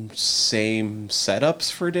given same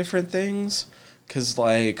setups for different things. Because,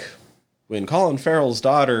 like, when Colin Farrell's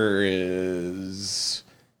daughter is...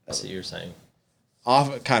 That's what you're saying.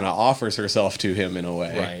 Kind of offers herself to him in a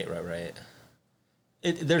way. Right.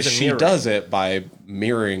 She does it by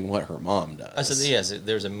mirroring what her mom does. I said, yes,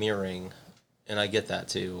 there's a mirroring, and I get that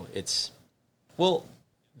too.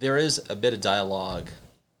 There is a bit of dialogue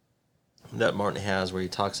that Martin has where he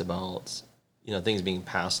talks about, you know, things being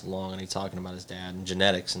passed along, and he's talking about his dad and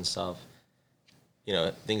genetics and stuff. You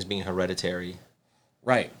know, things being hereditary.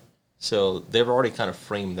 Right. So they've already kind of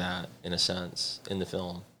framed that, in a sense, in the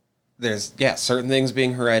film. There's, certain things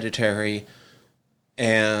being hereditary,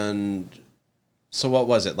 and... So what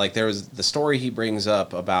was it? Like, there was the story he brings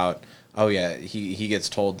up about, he gets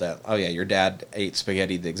told that, your dad ate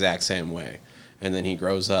spaghetti the exact same way. And then he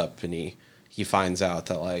grows up and he finds out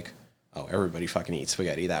that, like, everybody fucking eats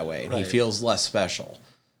spaghetti that way. And he feels less special.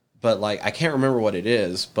 But, like, I can't remember what it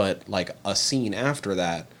is, but, like, a scene after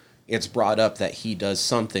that it's brought up that he does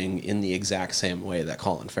something in the exact same way that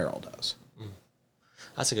Colin Farrell does.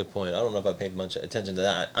 That's a good point. I don't know if I paid much attention to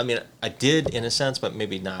that. I mean, I did in a sense, but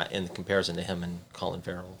maybe not in comparison to him and Colin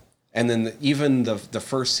Farrell. And then even the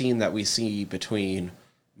first scene that we see between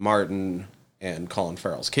Martin and Colin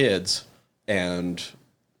Farrell's kids and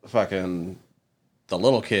fucking the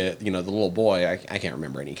little kid, the little boy, I can't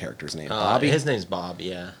remember any character's name. Bobby? His name's Bob,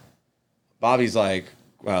 yeah. Bobby's like,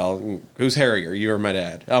 well, who's hairier? You or my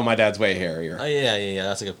dad? Oh, my dad's way hairier. Oh, yeah.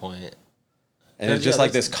 That's a good point. And it's just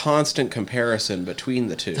like this constant comparison between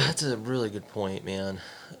the two. That's a really good point, man.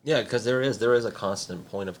 Yeah, because there is a constant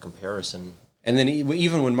point of comparison. And then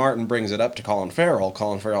even when Martin brings it up to Colin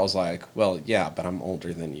Farrell's like, well, yeah, but I'm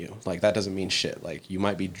older than you. Like, that doesn't mean shit. Like, you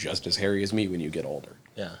might be just as hairy as me when you get older.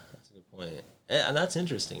 Yeah, that's a good point. And that's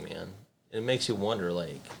interesting, man. It makes you wonder,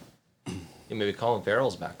 like, maybe Colin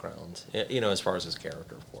Farrell's background, as far as his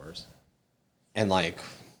character, of course. And, like,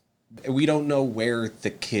 we don't know where the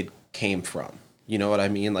kid came from. You know what I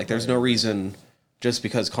mean? Like, there's no reason, just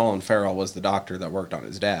because Colin Farrell was the doctor that worked on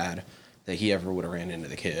his dad, that he ever would have ran into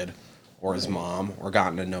the kid or his mom or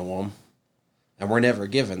gotten to know him. And we're never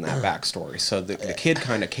given that backstory. So the kid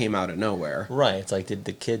kind of came out of nowhere. Right. It's like, did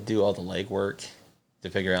the kid do all the legwork to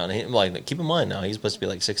figure out? And like, keep in mind now, he's supposed to be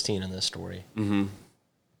like 16 in this story. Mm-hmm.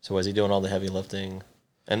 So was he doing all the heavy lifting?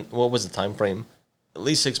 And what was the time frame? At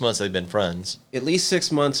least 6 months they've been friends. At least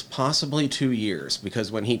 6 months, possibly 2 years. Because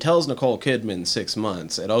when he tells Nicole Kidman 6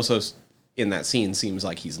 months, it also, in that scene, seems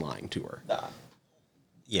like he's lying to her.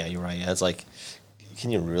 Yeah, you're right. Yeah, it's like, can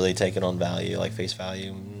you really take it on value, like face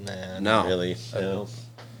value? Nah, No. not really.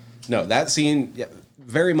 No, that scene, yeah,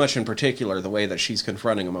 very much in particular, the way that she's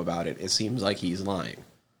confronting him about it, it seems like he's lying.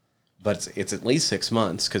 But it's at least 6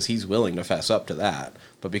 months, because he's willing to fess up to that.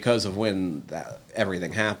 But because of when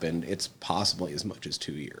everything happened, it's possibly as much as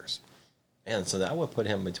 2 years. And so that would put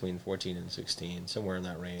him between 14 and 16, somewhere in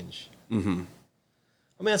that range. Mm-hmm.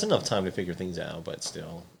 I mean, that's enough time to figure things out, but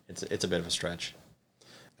still, it's a bit of a stretch.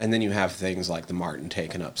 And then you have things like the Martin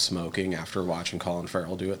taking up smoking after watching Colin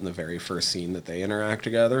Farrell do it in the very first scene that they interact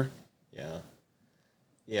together. Yeah.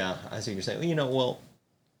 Yeah, I see what you're saying. Well,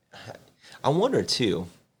 I wonder, too,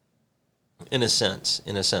 in a sense,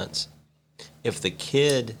 if the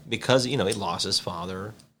kid, because, he lost his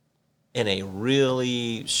father in a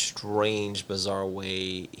really strange, bizarre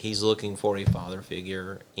way, he's looking for a father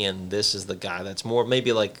figure, and this is the guy that's more,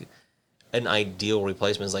 maybe like an ideal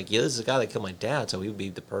replacement. It's like, yeah, this is the guy that killed my dad, so he would be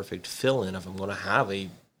the perfect fill-in if I'm going to have a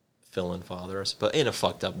fill-in father, but in a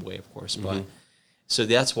fucked up way, of course. But so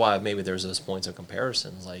that's why maybe there's those points of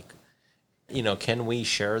comparisons, like, can we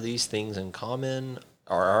share these things in common?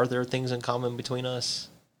 Or are there things in common between us?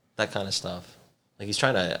 That kind of stuff. Like, he's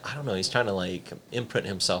trying to, like, imprint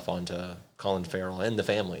himself onto Colin Farrell and the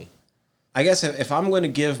family. I guess if I'm going to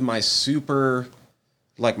give my super,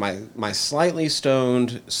 like my slightly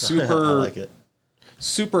stoned, super, I like it.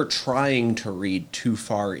 super trying to read too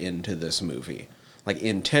far into this movie. Like,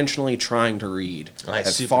 intentionally trying to read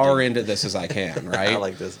as far into this as I can, right? I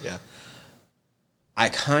like this, yeah. I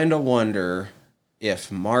kind of wonder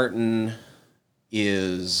if Martin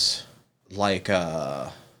is like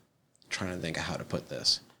trying to think of how to put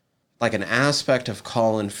this, like an aspect of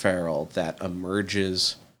Colin Farrell that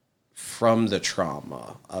emerges from the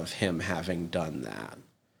trauma of him having done that,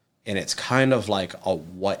 and it's kind of like a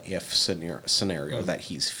what if scenario that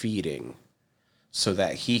he's feeding so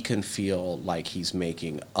that he can feel like he's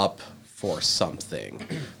making up for something,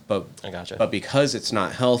 but I gotcha. But because it's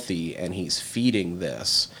not healthy and he's feeding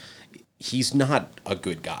this, he's not a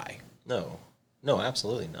good guy. No,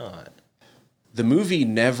 absolutely not. The movie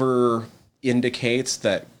never indicates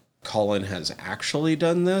that Colin has actually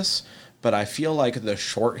done this, but I feel like the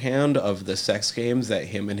shorthand of the sex games that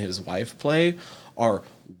him and his wife play are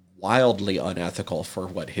wildly unethical for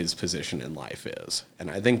what his position in life is.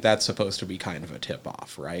 And I think that's supposed to be kind of a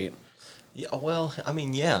tip-off, right? Yeah, well, I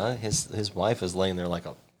mean, yeah, his wife is laying there like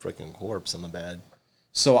a freaking corpse in the bed.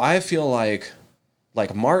 So I feel like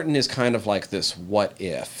Martin is kind of like this what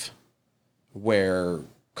if, where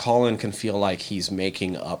Colin can feel like he's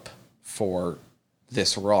making up for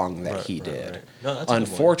this wrong that he did. Right. No, that's a good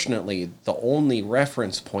Unfortunately, the only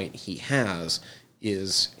reference point he has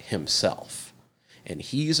is himself. And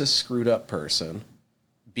he's a screwed up person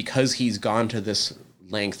because he's gone to this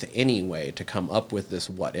length anyway to come up with this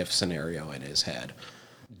what if scenario in his head.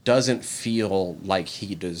 Doesn't feel like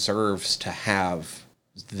he deserves to have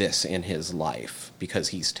this in his life because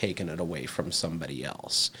he's taken it away from somebody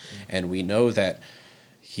else. And we know that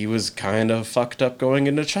he was kind of fucked up going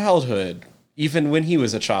into childhood, even when he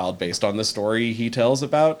was a child, based on the story he tells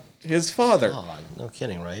about his father. God, no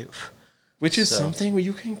kidding, right? Which is So- something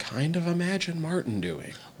you can kind of imagine Martin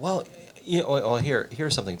doing. Well,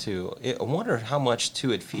 here's something too. I wonder how much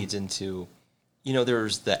too it feeds into,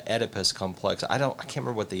 there's the Oedipus complex. I can't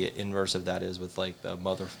remember what the inverse of that is with like the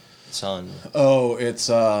mother son. Oh, it's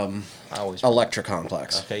I always Electra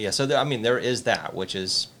Complex. Okay, yeah. So there is that, which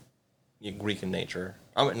is Greek in nature.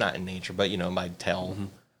 I mean, not in nature, but by tell.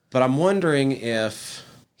 But I'm wondering if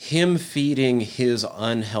him feeding his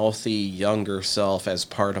unhealthy younger self as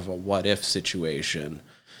part of a what if situation,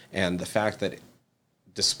 and the fact that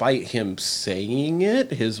despite him saying it,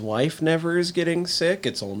 his wife never is getting sick,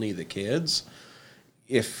 it's only the kids,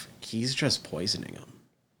 if he's just poisoning them.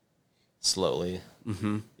 Slowly.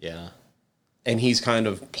 Mm-hmm. Yeah. And he's kind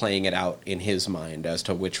of playing it out in his mind as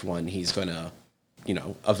to which one he's going to,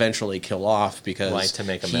 eventually kill off because Right, to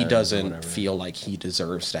make he amends or doesn't whatever. feel like he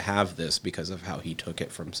deserves to have this because of how he took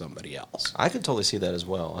it from somebody else. I could totally see that as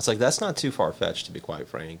well. It's like that's not too far fetched, to be quite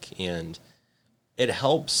frank, and it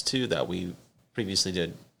helps too that we previously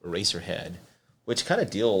did Eraserhead, which kind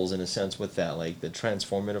of deals in a sense with that, like the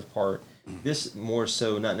transformative part. This more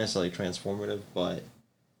so not necessarily transformative, but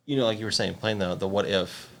like you were saying, playing the what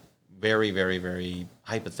if very, very, very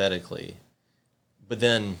hypothetically, but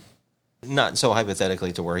then not so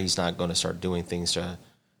hypothetically to where he's not going to start doing things to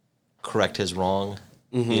correct his wrong,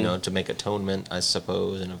 to make atonement, I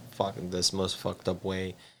suppose, in this most fucked up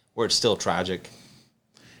way, where it's still tragic.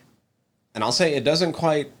 And I'll say it doesn't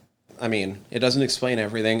explain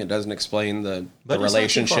everything. It doesn't explain the But it's not too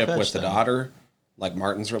relationship with far-fetched, the then. daughter, like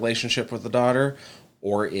Martin's relationship with the daughter,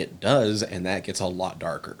 or it does, and that gets a lot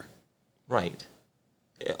darker. Right.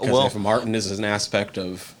 Because Well, if Martin is an aspect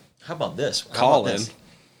of how about this? How about Colin, this?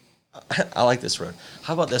 I like this road.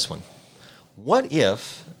 How about this one? What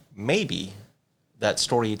if maybe that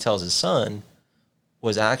story he tells his son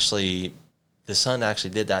was actually the son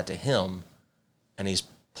actually did that to him, and he's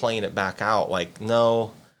playing it back out like,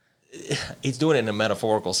 no, he's doing it in a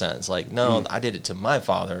metaphorical sense. Like, no, I did it to my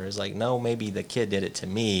father. It's like, no, maybe the kid did it to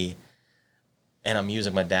me, and I'm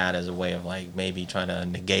using my dad as a way of like maybe trying to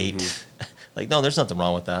negate. Like, no, there's nothing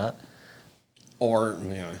wrong with that. or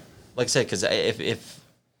Like I said, because if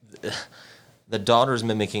the daughter's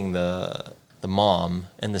mimicking the mom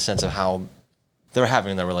in the sense of how they're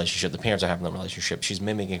having their relationship, the parents are having their relationship, she's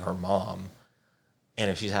mimicking her mom,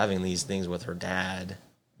 and if she's having these things with her dad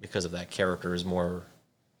because of that character is more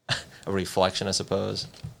a reflection, I suppose.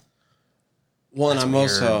 Well, and That's I'm weird.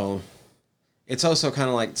 also, it's also kind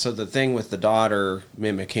of like, so the thing with the daughter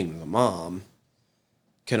mimicking the mom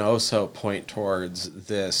can also pointing towards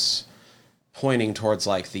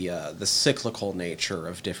like the cyclical nature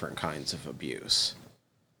of different kinds of abuse.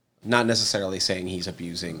 Not necessarily saying he's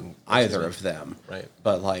abusing either of them, Right.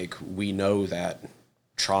 but like we know that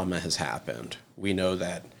trauma has happened. We know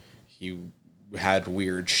that he had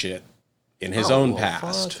weird shit in his own well,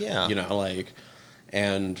 past. fuck yeah.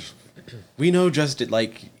 And we know just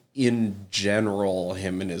like in general,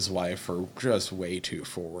 him and his wife are just way too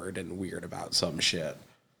forward and weird about some shit.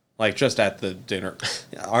 Like just at the dinner,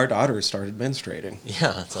 our daughter started menstruating.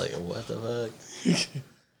 Yeah, it's like, what the fuck?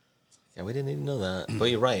 Yeah, we didn't even know that.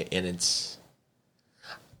 But you're right, and it's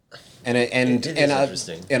And It is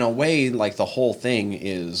interesting. in a way, like the whole thing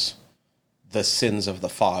is the sins of the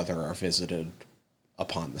father are visited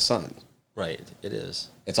upon the son. right. It is.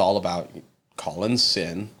 It's all about Colin's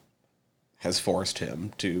sin has forced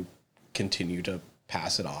him to continue to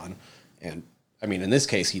pass it on. And I mean, in this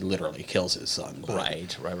case, he literally kills his son. but-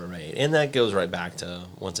 Right. And that goes right back to,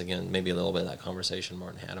 once again, maybe a little bit of that conversation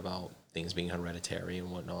Martin had about things being hereditary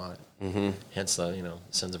and whatnot. Mm-hmm. Hence the,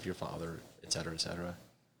 sins of your father, et cetera, et cetera.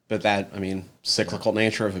 But that, I mean, cyclical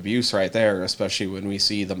nature of abuse right there, especially when we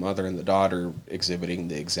see the mother and the daughter exhibiting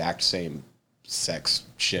the exact same sex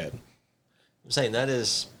shit. I'm saying that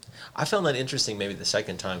is, I found that interesting maybe the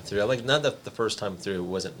second time through. Like, not that the first time through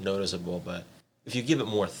wasn't noticeable, but if you give it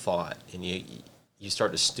more thought and you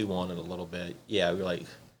start to stew on it a little bit, yeah, you're like,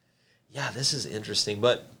 yeah, this is interesting.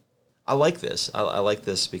 But I like this. I like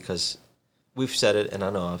this because we've said it, and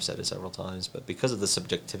I know I've said it several times, but because of the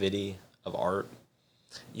subjectivity of art,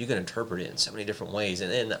 you can interpret it in so many different ways.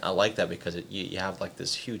 And I like that because you have like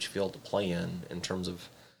this huge field to play in terms of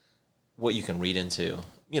what you can read into.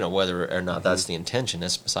 Whether or not that's the intention,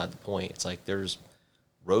 that's beside the point. It's like there's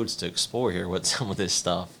roads to explore here with some of this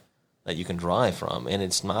stuff that you can drive from, and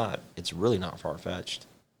it's really not far-fetched.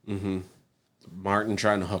 Martin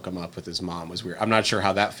trying to hook him up with his mom was weird. I'm not sure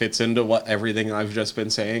how that fits into what everything I've just been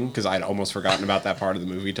saying, because I'd almost forgotten about that part of the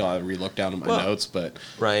movie till I re-looked down at my notes, but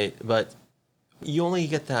Right, but you only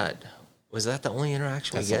get that. Was that the only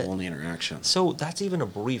interaction that's we the get? only interaction. So that's even a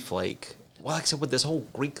brief, like, well, like I said, with this whole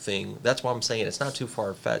Greek thing, that's why I'm saying it's not too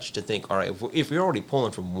far-fetched to think, all right, if you're already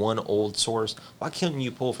pulling from one old source, why can't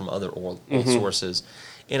you pull from other old sources?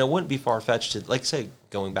 And it wouldn't be far-fetched to, like, say,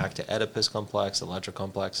 going back to Oedipus complex, Electra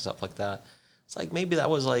complex, stuff like that. It's like maybe that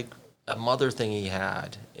was, like, a mother thing he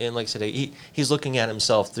had. And like I said, he's looking at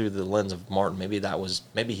himself through the lens of Martin. Maybe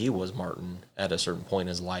he was Martin at a certain point in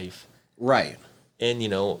his life. Right. And,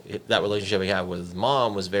 that relationship he had with his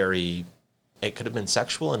mom was it could have been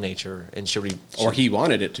sexual in nature. And Or he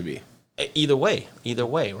wanted it to be. Either way,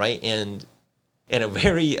 right? And in a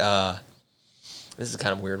very, this is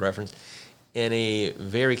kind of a weird reference, in a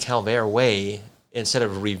very Calvaire way, instead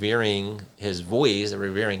of revering his voice, they're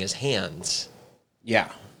revering his hands.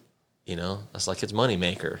 Yeah. That's like his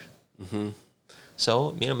moneymaker. Mm-hmm.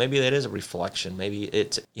 So, maybe that is a reflection. Maybe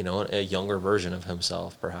it's, a younger version of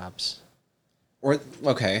himself, perhaps. Or,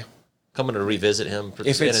 okay. Coming to revisit him.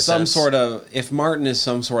 If it's if Martin is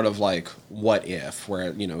some sort of like, what if,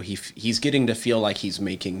 where, he's getting to feel like he's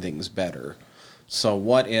making things better. So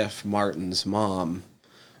what if Martin's mom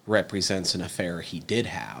represents an affair he did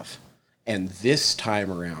have, and this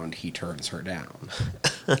time around he turns her down?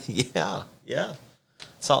 Yeah.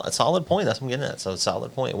 A solid point. That's what I'm getting at. So, a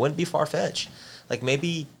solid point. It wouldn't be far-fetched. Like,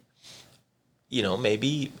 maybe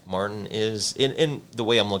Martin is, in the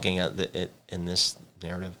way I'm looking at it in this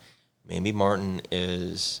narrative, maybe Martin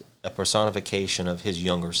is a personification of his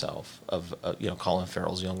younger self, of, Colin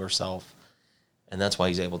Farrell's younger self. And that's why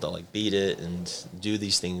he's able to, like, beat it and do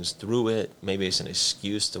these things through it. Maybe it's an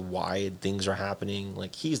excuse to why things are happening.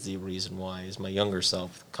 Like, he's the reason why, is my younger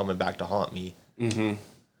self coming back to haunt me. Mm-hmm.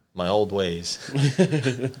 My old ways.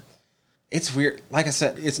 It's weird. Like I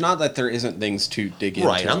said, it's not that there isn't things to dig into.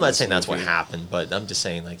 Right. I'm not saying that's what happened, but I'm just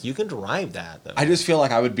saying, like, you can derive that, though. I just feel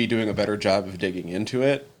like I would be doing a better job of digging into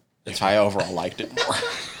it if I overall liked it more.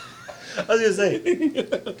 I was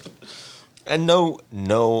going to say. And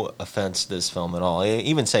no offense to this film at all.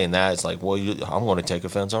 Even saying that, it's like, well, I'm going to take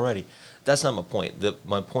offense already. That's not my point.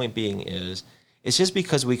 My point being is, it's just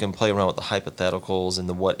because we can play around with the hypotheticals and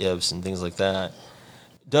the what ifs and things like that,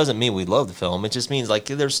 doesn't mean we love the film. It just means, like,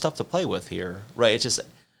 there's stuff to play with here, right? It's just,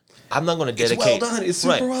 I'm not going to dedicate. It's well done. It's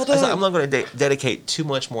super well done. I'm not going to dedicate too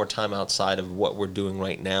much more time outside of what we're doing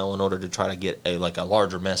right now in order to try to get a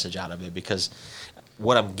larger message out of it. Because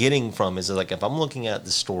what I'm getting from is, like, if I'm looking at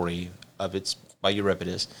the story of it's by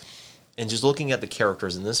Euripides, and just looking at the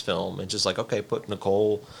characters in this film, and just like, okay, put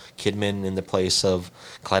Nicole Kidman in the place of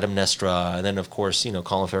Clytemnestra, and then of course,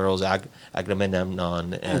 Colin Farrell's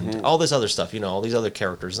Agamemnon, and all this other stuff, all these other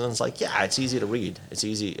characters, and then it's like, yeah, it's easy to read. It's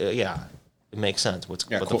easy, it makes sense. What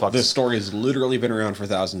cool. the fuck? This story has literally been around for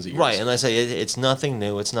thousands of years. Right, and I say it's nothing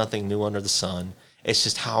new. It's nothing new under the sun. It's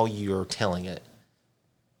just how you're telling it,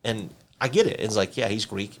 and I get it. It's like, yeah, he's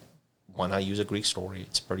Greek. Why not use a Greek story?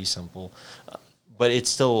 It's pretty simple. But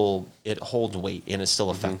it holds weight, and it's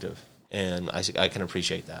still effective. And I can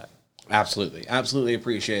appreciate that. Absolutely. Absolutely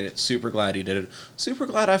appreciate it. Super glad he did it. Super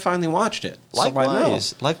glad I finally watched it.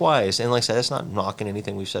 Likewise. And like I said, it's not knocking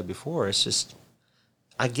anything we've said before. It's just,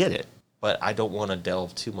 I get it. But I don't want to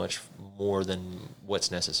delve too much more than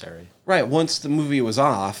what's necessary. Right. Once the movie was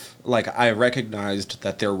off, like, I recognized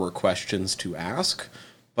that there were questions to ask,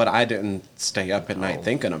 but I didn't stay up at night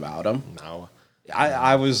thinking about them. No.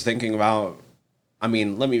 I was thinking about...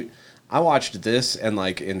 I watched this and,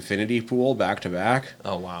 like, Infinity Pool back to back.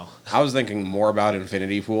 Oh, wow. I was thinking more about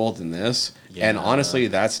Infinity Pool than this. Yeah. And honestly,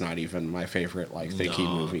 that's not even my favorite, like, thinky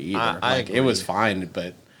movie either. I agree. It was fine,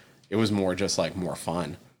 but it was more just, like, more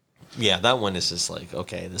fun. Yeah, that one is just like,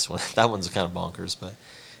 okay, that one's kind of bonkers. But,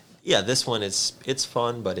 yeah, this one, it's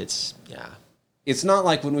fun, but it's not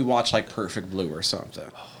like when we watch, like, Perfect Blue or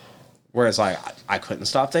something. Whereas, like, I couldn't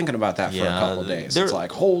stop thinking about that for a couple days. It's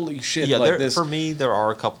like, holy shit. Yeah, like this. For me, there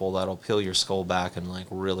are a couple that'll peel your skull back and, like,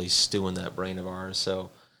 really stew in that brain of ours. So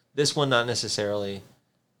this one, not necessarily.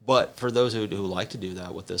 But for those who like to do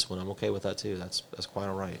that with this one, I'm okay with that, too. That's quite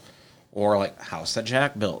all right. Or, like, House That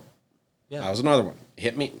Jack Built. Yeah. That was another one.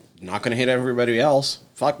 Hit me. Not going to hit everybody else.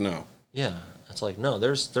 Fuck no. Yeah. It's like, no,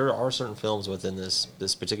 there are certain films within this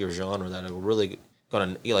particular genre that are really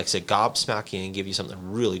going to, like I said, gobsmack you and give you something to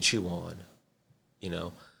really chew on.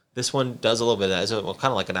 This one does a little bit of that. It's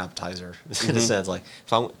kind of like an appetizer in a sense. Like,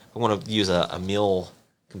 if I want to use a meal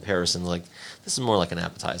comparison, like, this is more like an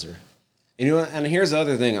appetizer. And here's the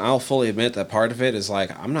other thing. I'll fully admit that part of it is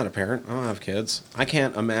like, I'm not a parent. I don't have kids. I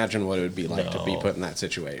can't imagine what it would be like to be put in that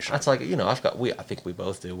situation. That's like, I think we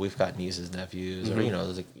both do. We've got nieces, nephews, or,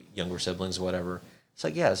 like younger siblings, whatever. It's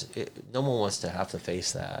like, yes, no one wants to have to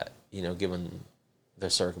face that, given their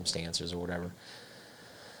circumstances or whatever.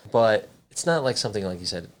 But it's not like something like you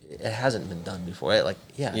said. It hasn't been done before. Like,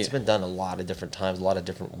 it's been done a lot of different times, a lot of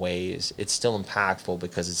different ways. It's still impactful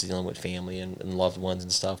because it's dealing with family and loved ones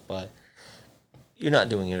and stuff. But you're not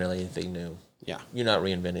doing really anything new. Yeah, you're not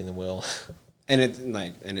reinventing the wheel. And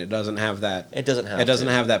it doesn't have that. It doesn't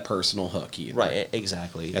have that personal hook either. Right,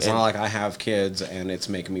 exactly. It's not like I have kids and it's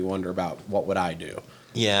making me wonder about what would I do.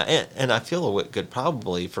 Yeah, and I feel it could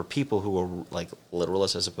probably, for people who are like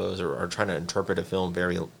literalists, I suppose, or are trying to interpret a film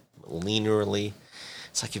very linearly,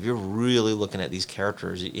 it's like if you're really looking at these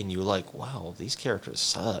characters and you're like, wow, these characters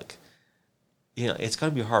suck, it's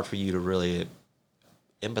going to be hard for you to really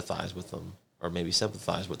empathize with them or maybe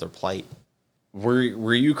sympathize with their plight.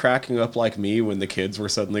 Were you cracking up like me when the kids were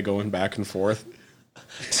suddenly going back and forth?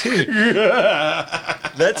 Dude,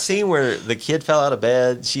 that scene where the kid fell out of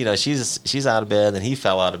bed, she's out of bed, and he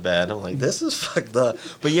fell out of bed. I'm like, this is fucked up.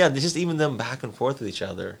 But yeah, just even them back and forth with each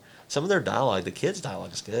other. Some of their dialogue, the kids'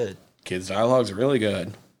 dialogue is good. Kids' dialogue's really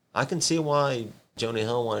good. I can see why Jonah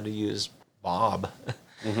Hill wanted to use Bob,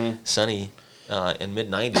 Sonny, in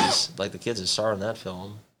mid-90s. Like, the kid's a star in that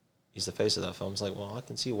film. He's the face of that film. It's like, well, I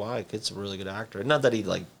can see why. Kid's a really good actor. Not that he,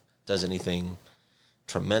 like, does anything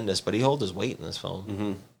tremendous, but he holds his weight in this film.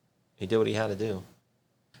 Mm-hmm. He did what he had to do.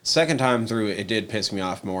 Second time through, it did piss me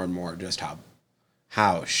off more and more just how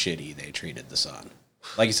shitty they treated the son.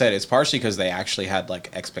 Like you said, it's partially because they actually had, like,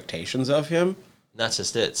 expectations of him. That's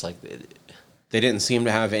just it. It's like... They didn't seem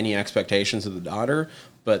to have any expectations of the daughter,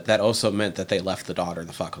 but that also meant that they left the daughter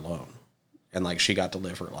the fuck alone. And, like, she got to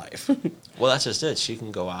live her life. Well, that's just it. She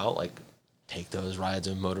can go out, like, take those rides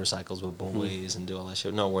on motorcycles with boys and do all that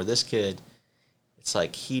shit. No, where this kid, it's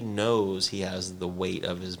like he knows he has the weight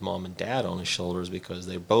of his mom and dad on his shoulders because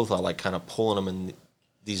they both are, like, kind of pulling him in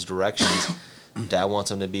these directions. Dad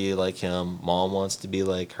wants him to be like him. Mom wants to be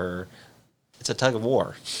like her. It's a tug of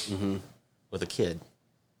war with a kid.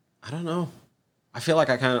 I don't know. I feel like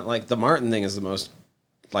I kind of, like, the Martin thing is the most,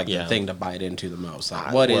 like, the thing to bite into the most.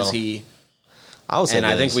 Like, what is he... I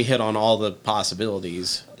think we hit on all the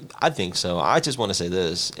possibilities. I think so. I just want to say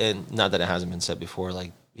this, and not that it hasn't been said before.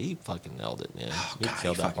 Like, he fucking nailed it, man. Oh, God,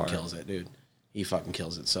 he fucking kills it, dude. He fucking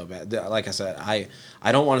kills it so bad. Like I said, I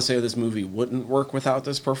don't want to say this movie wouldn't work without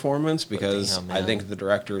this performance because I think the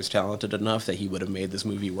director is talented enough that he would have made this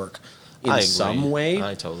movie work in some way.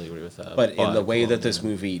 I totally agree with that. But in the way that this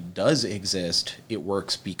movie does exist, it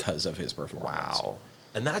works because of his performance. Wow.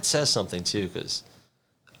 And that says something, too, because...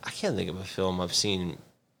 I can't think of a film I've seen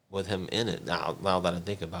with him in it now that I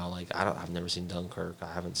think about. Like, I've never seen Dunkirk.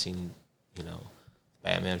 I haven't seen,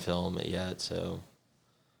 Batman film yet. So,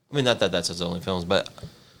 I mean, not that that's his only films, but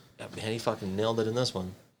man, he fucking nailed it in this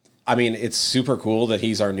one. I mean, it's super cool that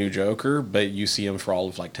he's our new Joker, but you see him for all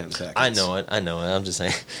of like 10 seconds. I know it. I'm just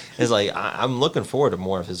saying, it's like I'm looking forward to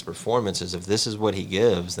more of his performances. If this is what he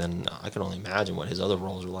gives, then I can only imagine what his other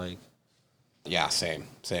roles are like. Yeah, same.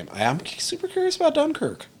 I'm super curious about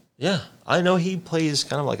Dunkirk. Yeah, I know he plays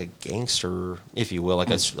kind of like a gangster, if you will,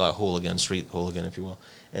 like a hooligan, street hooligan, if you will,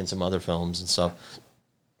 and some other films and stuff.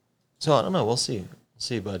 So I don't know. We'll see.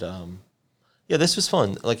 But yeah, this was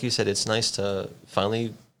fun. Like you said, it's nice to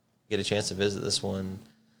finally get a chance to visit this one,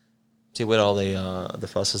 see what all the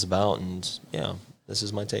fuss is about, and yeah, this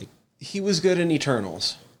is my take. He was good in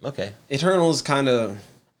Eternals. Okay, Eternals kind of.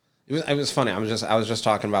 It was funny. I was just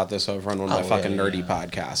talking about this over on one of my fucking nerdy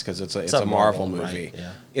podcasts because it's a Marvel movie. Right?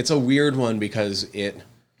 Yeah. It's a weird one because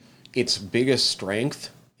its biggest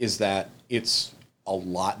strength is that it's a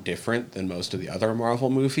lot different than most of the other Marvel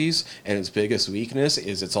movies, and its biggest weakness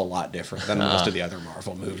is it's a lot different than most of the other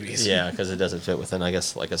Marvel movies. Yeah, because it doesn't fit within, I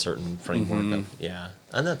guess, like a certain framework. Yeah,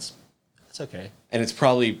 and that's okay. And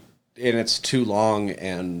it's too long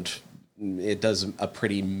and. It does a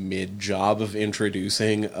pretty mid job of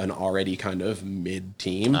introducing an already kind of mid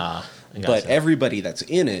team, but everybody that's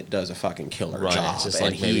in it does a fucking killer job, it's just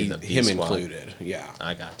and like maybe him included. Yeah,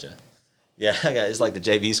 I gotcha. Yeah, it's like the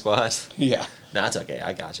JV squads. Yeah, no, it's okay.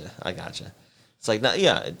 I gotcha. It's like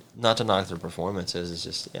not to knock their performances. It's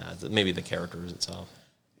just maybe the characters itself.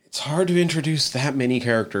 It's hard to introduce that many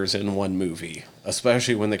characters in one movie,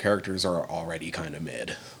 especially when the characters are already kind of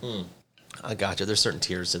mid. I gotcha. There's certain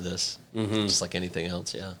tiers to this, just like anything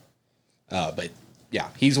else, yeah. But yeah,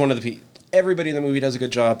 he's one of the everybody in the movie does a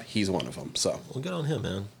good job. He's one of them. So well, good on him,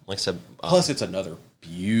 man. Like I said, plus it's another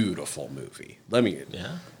beautiful movie.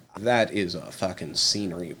 That is a fucking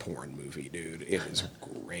scenery porn movie, dude. It is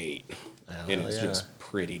great. It is just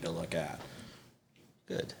pretty to look at.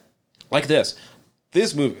 Good. Like this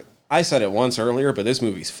movie. I said it once earlier, but this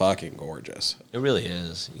movie's fucking gorgeous. It really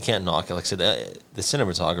is. You can't knock it. Like I said, the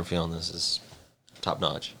cinematography on this is top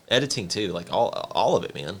notch. Editing too, like all of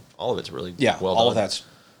it, man. All of it's really well done. All of that's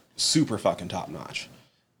super fucking top notch.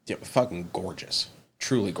 Yeah, fucking gorgeous.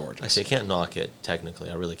 Truly gorgeous. I say I can't knock it, technically.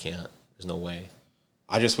 I really can't. There's no way.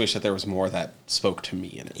 I just wish that there was more that spoke to me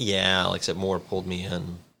in it. Yeah, like I said, more pulled me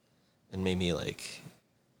in and made me like,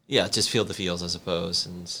 yeah, just feel the feels, I suppose,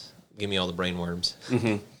 and give me all the brainworms.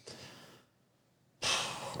 Mm-hmm.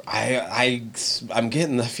 I'm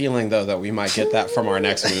getting the feeling, though, that we might get that from our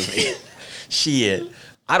next movie. Shit.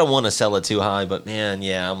 I don't want to sell it too high, but man,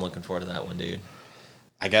 yeah, I'm looking forward to that one, dude.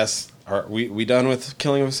 I guess, are we done with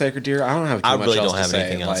Killing of a Sacred Deer? I don't have too much really else don't have to say.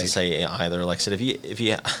 anything else to say either. Like I said,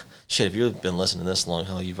 if you've been listening to this long,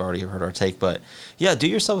 hell, you've already heard our take. But yeah, do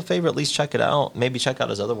yourself a favor, at least check it out. Maybe check out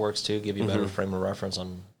his other works too, give you a better frame of reference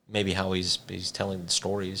on maybe how he's telling the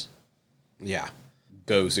stories. Yeah.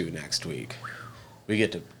 Gozu next week. We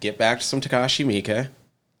get to get back to some Takashi Miike.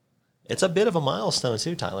 It's a bit of a milestone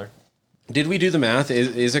too, Tyler. Did we do the math?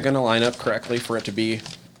 Is it going to line up correctly for it to be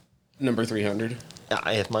number 300?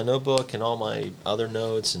 If my notebook and all my other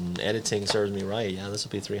notes and editing serves me right, yeah, this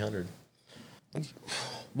will be 300.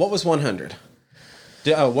 What was 100?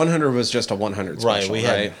 100 was just a 100 special,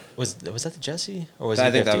 right? Was that the Jesse? Or was I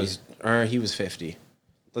he think 50? that was... he was 50.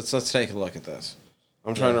 Let's take a look at this.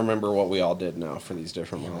 I'm trying to remember what we all did now for these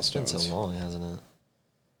different milestones. It's been so long, hasn't it?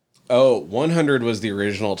 Oh, 100 was the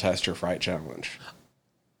original Test Your Fright Challenge.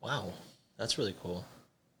 Wow. That's really cool.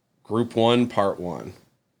 Group 1, Part 1.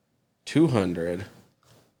 200,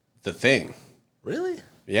 The Thing. Really?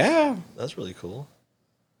 Yeah. That's really cool.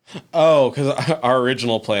 Oh, because our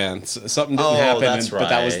original plan, something didn't happen, that's but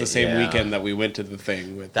that was the right, same yeah. weekend that we went to The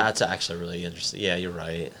Thing. With That's actually really interesting. Yeah, you're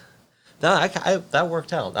right. That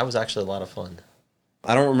worked out. That was actually a lot of fun.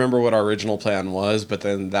 I don't remember what our original plan was, but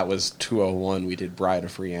then that was 201. We did Bride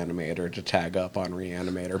of Reanimator to tag up on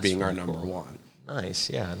Reanimator being our number one. Nice.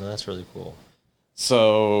 Yeah, no, that's really cool.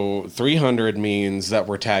 So 300 means that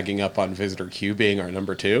we're tagging up on Visitor Q being our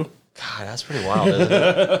number 2. God, that's pretty wild, isn't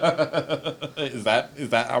it? Is that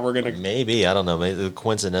how we're gonna? Maybe, I don't know. Maybe it's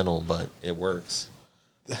coincidental, but it works.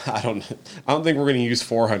 I don't think we're gonna use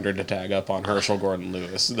 400 to tag up on Herschel Gordon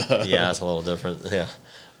Lewis. Yeah, it's a little different. Yeah,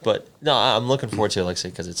 but no, I'm looking forward to it. Like I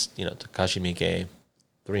said, because it's Takashi Miike,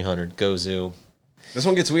 300 Gozu. This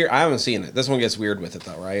one gets weird. I haven't seen it. This one gets weird with it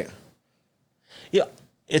though, right? Yeah,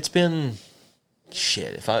 it's been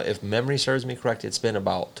shit. If memory serves me correct, it's been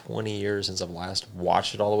about 20 years since I've last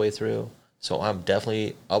watched it all the way through. So I'm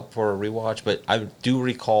definitely up for a rewatch. But I do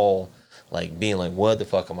recall like being like, "What the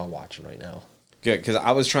fuck am I watching right now?" Good, because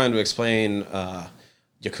I was trying to explain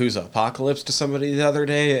Yakuza Apocalypse to somebody the other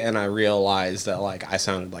day, and I realized that like I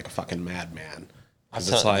sounded like a fucking madman.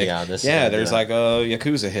 It's like, there's like a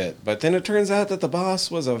Yakuza hit, but then it turns out that the boss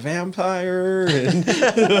was a vampire. And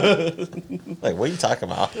like, what are you talking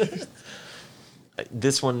about?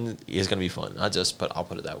 This one is going to be fun. I'll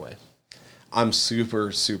put it that way. I'm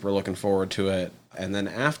super, super looking forward to it. And then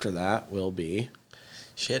after that will be...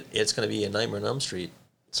 Shit, it's going to be A Nightmare on Elm Street.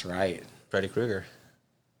 That's right. Freddy Krueger.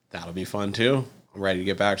 That'll be fun, too. I'm ready to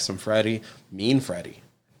get back to some Freddy. Mean Freddy.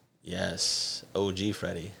 Yes. OG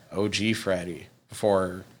Freddy. OG Freddy.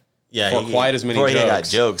 Before quite as many jokes. Before he got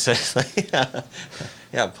jokes.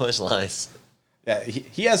 Yeah, push lines. Yeah,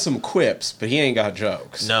 he has some quips, but he ain't got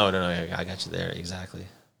jokes. No, I got you there, exactly.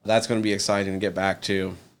 That's going to be exciting to get back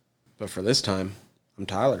to. But for this time, I'm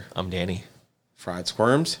Tyler. I'm Danny. Fried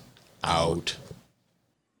Squirms, out.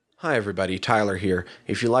 Hi, everybody. Tyler here.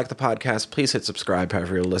 If you like the podcast, please hit subscribe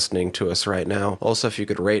however you're listening to us right now. Also, if you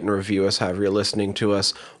could rate and review us however you're listening to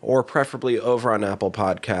us, or preferably over on Apple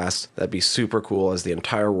Podcasts, that'd be super cool as the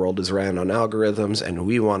entire world is ran on algorithms and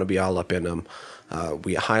we want to be all up in them.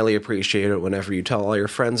 We highly appreciate it whenever you tell all your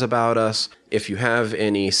friends about us. If you have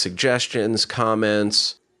any suggestions,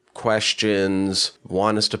 comments, questions,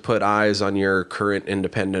 want us to put eyes on your current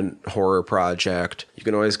independent horror project, you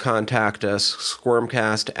can always contact us,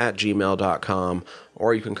 squirmcast@gmail.com,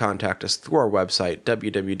 or you can contact us through our website,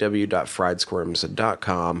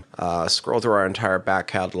 www.friedsquirms.com. Scroll through our entire back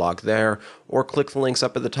catalog there, or click the links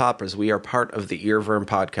up at the top as we are part of the Earworm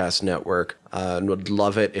Podcast Network. And would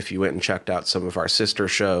love it if you went and checked out some of our sister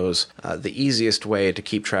shows. The easiest way to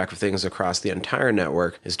keep track of things across the entire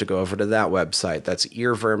network is to go over to that website. That's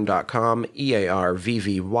earworm.com,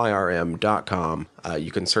 EARVVYRM.com.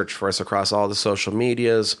 You can search for us across all the social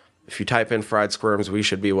medias. If you type in Fried Squirms, we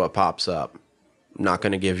should be what pops up. I'm not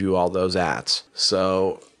going to give you all those ats.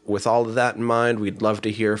 So with all of that in mind, we'd love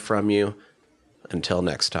to hear from you. Until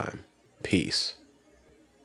next time, peace.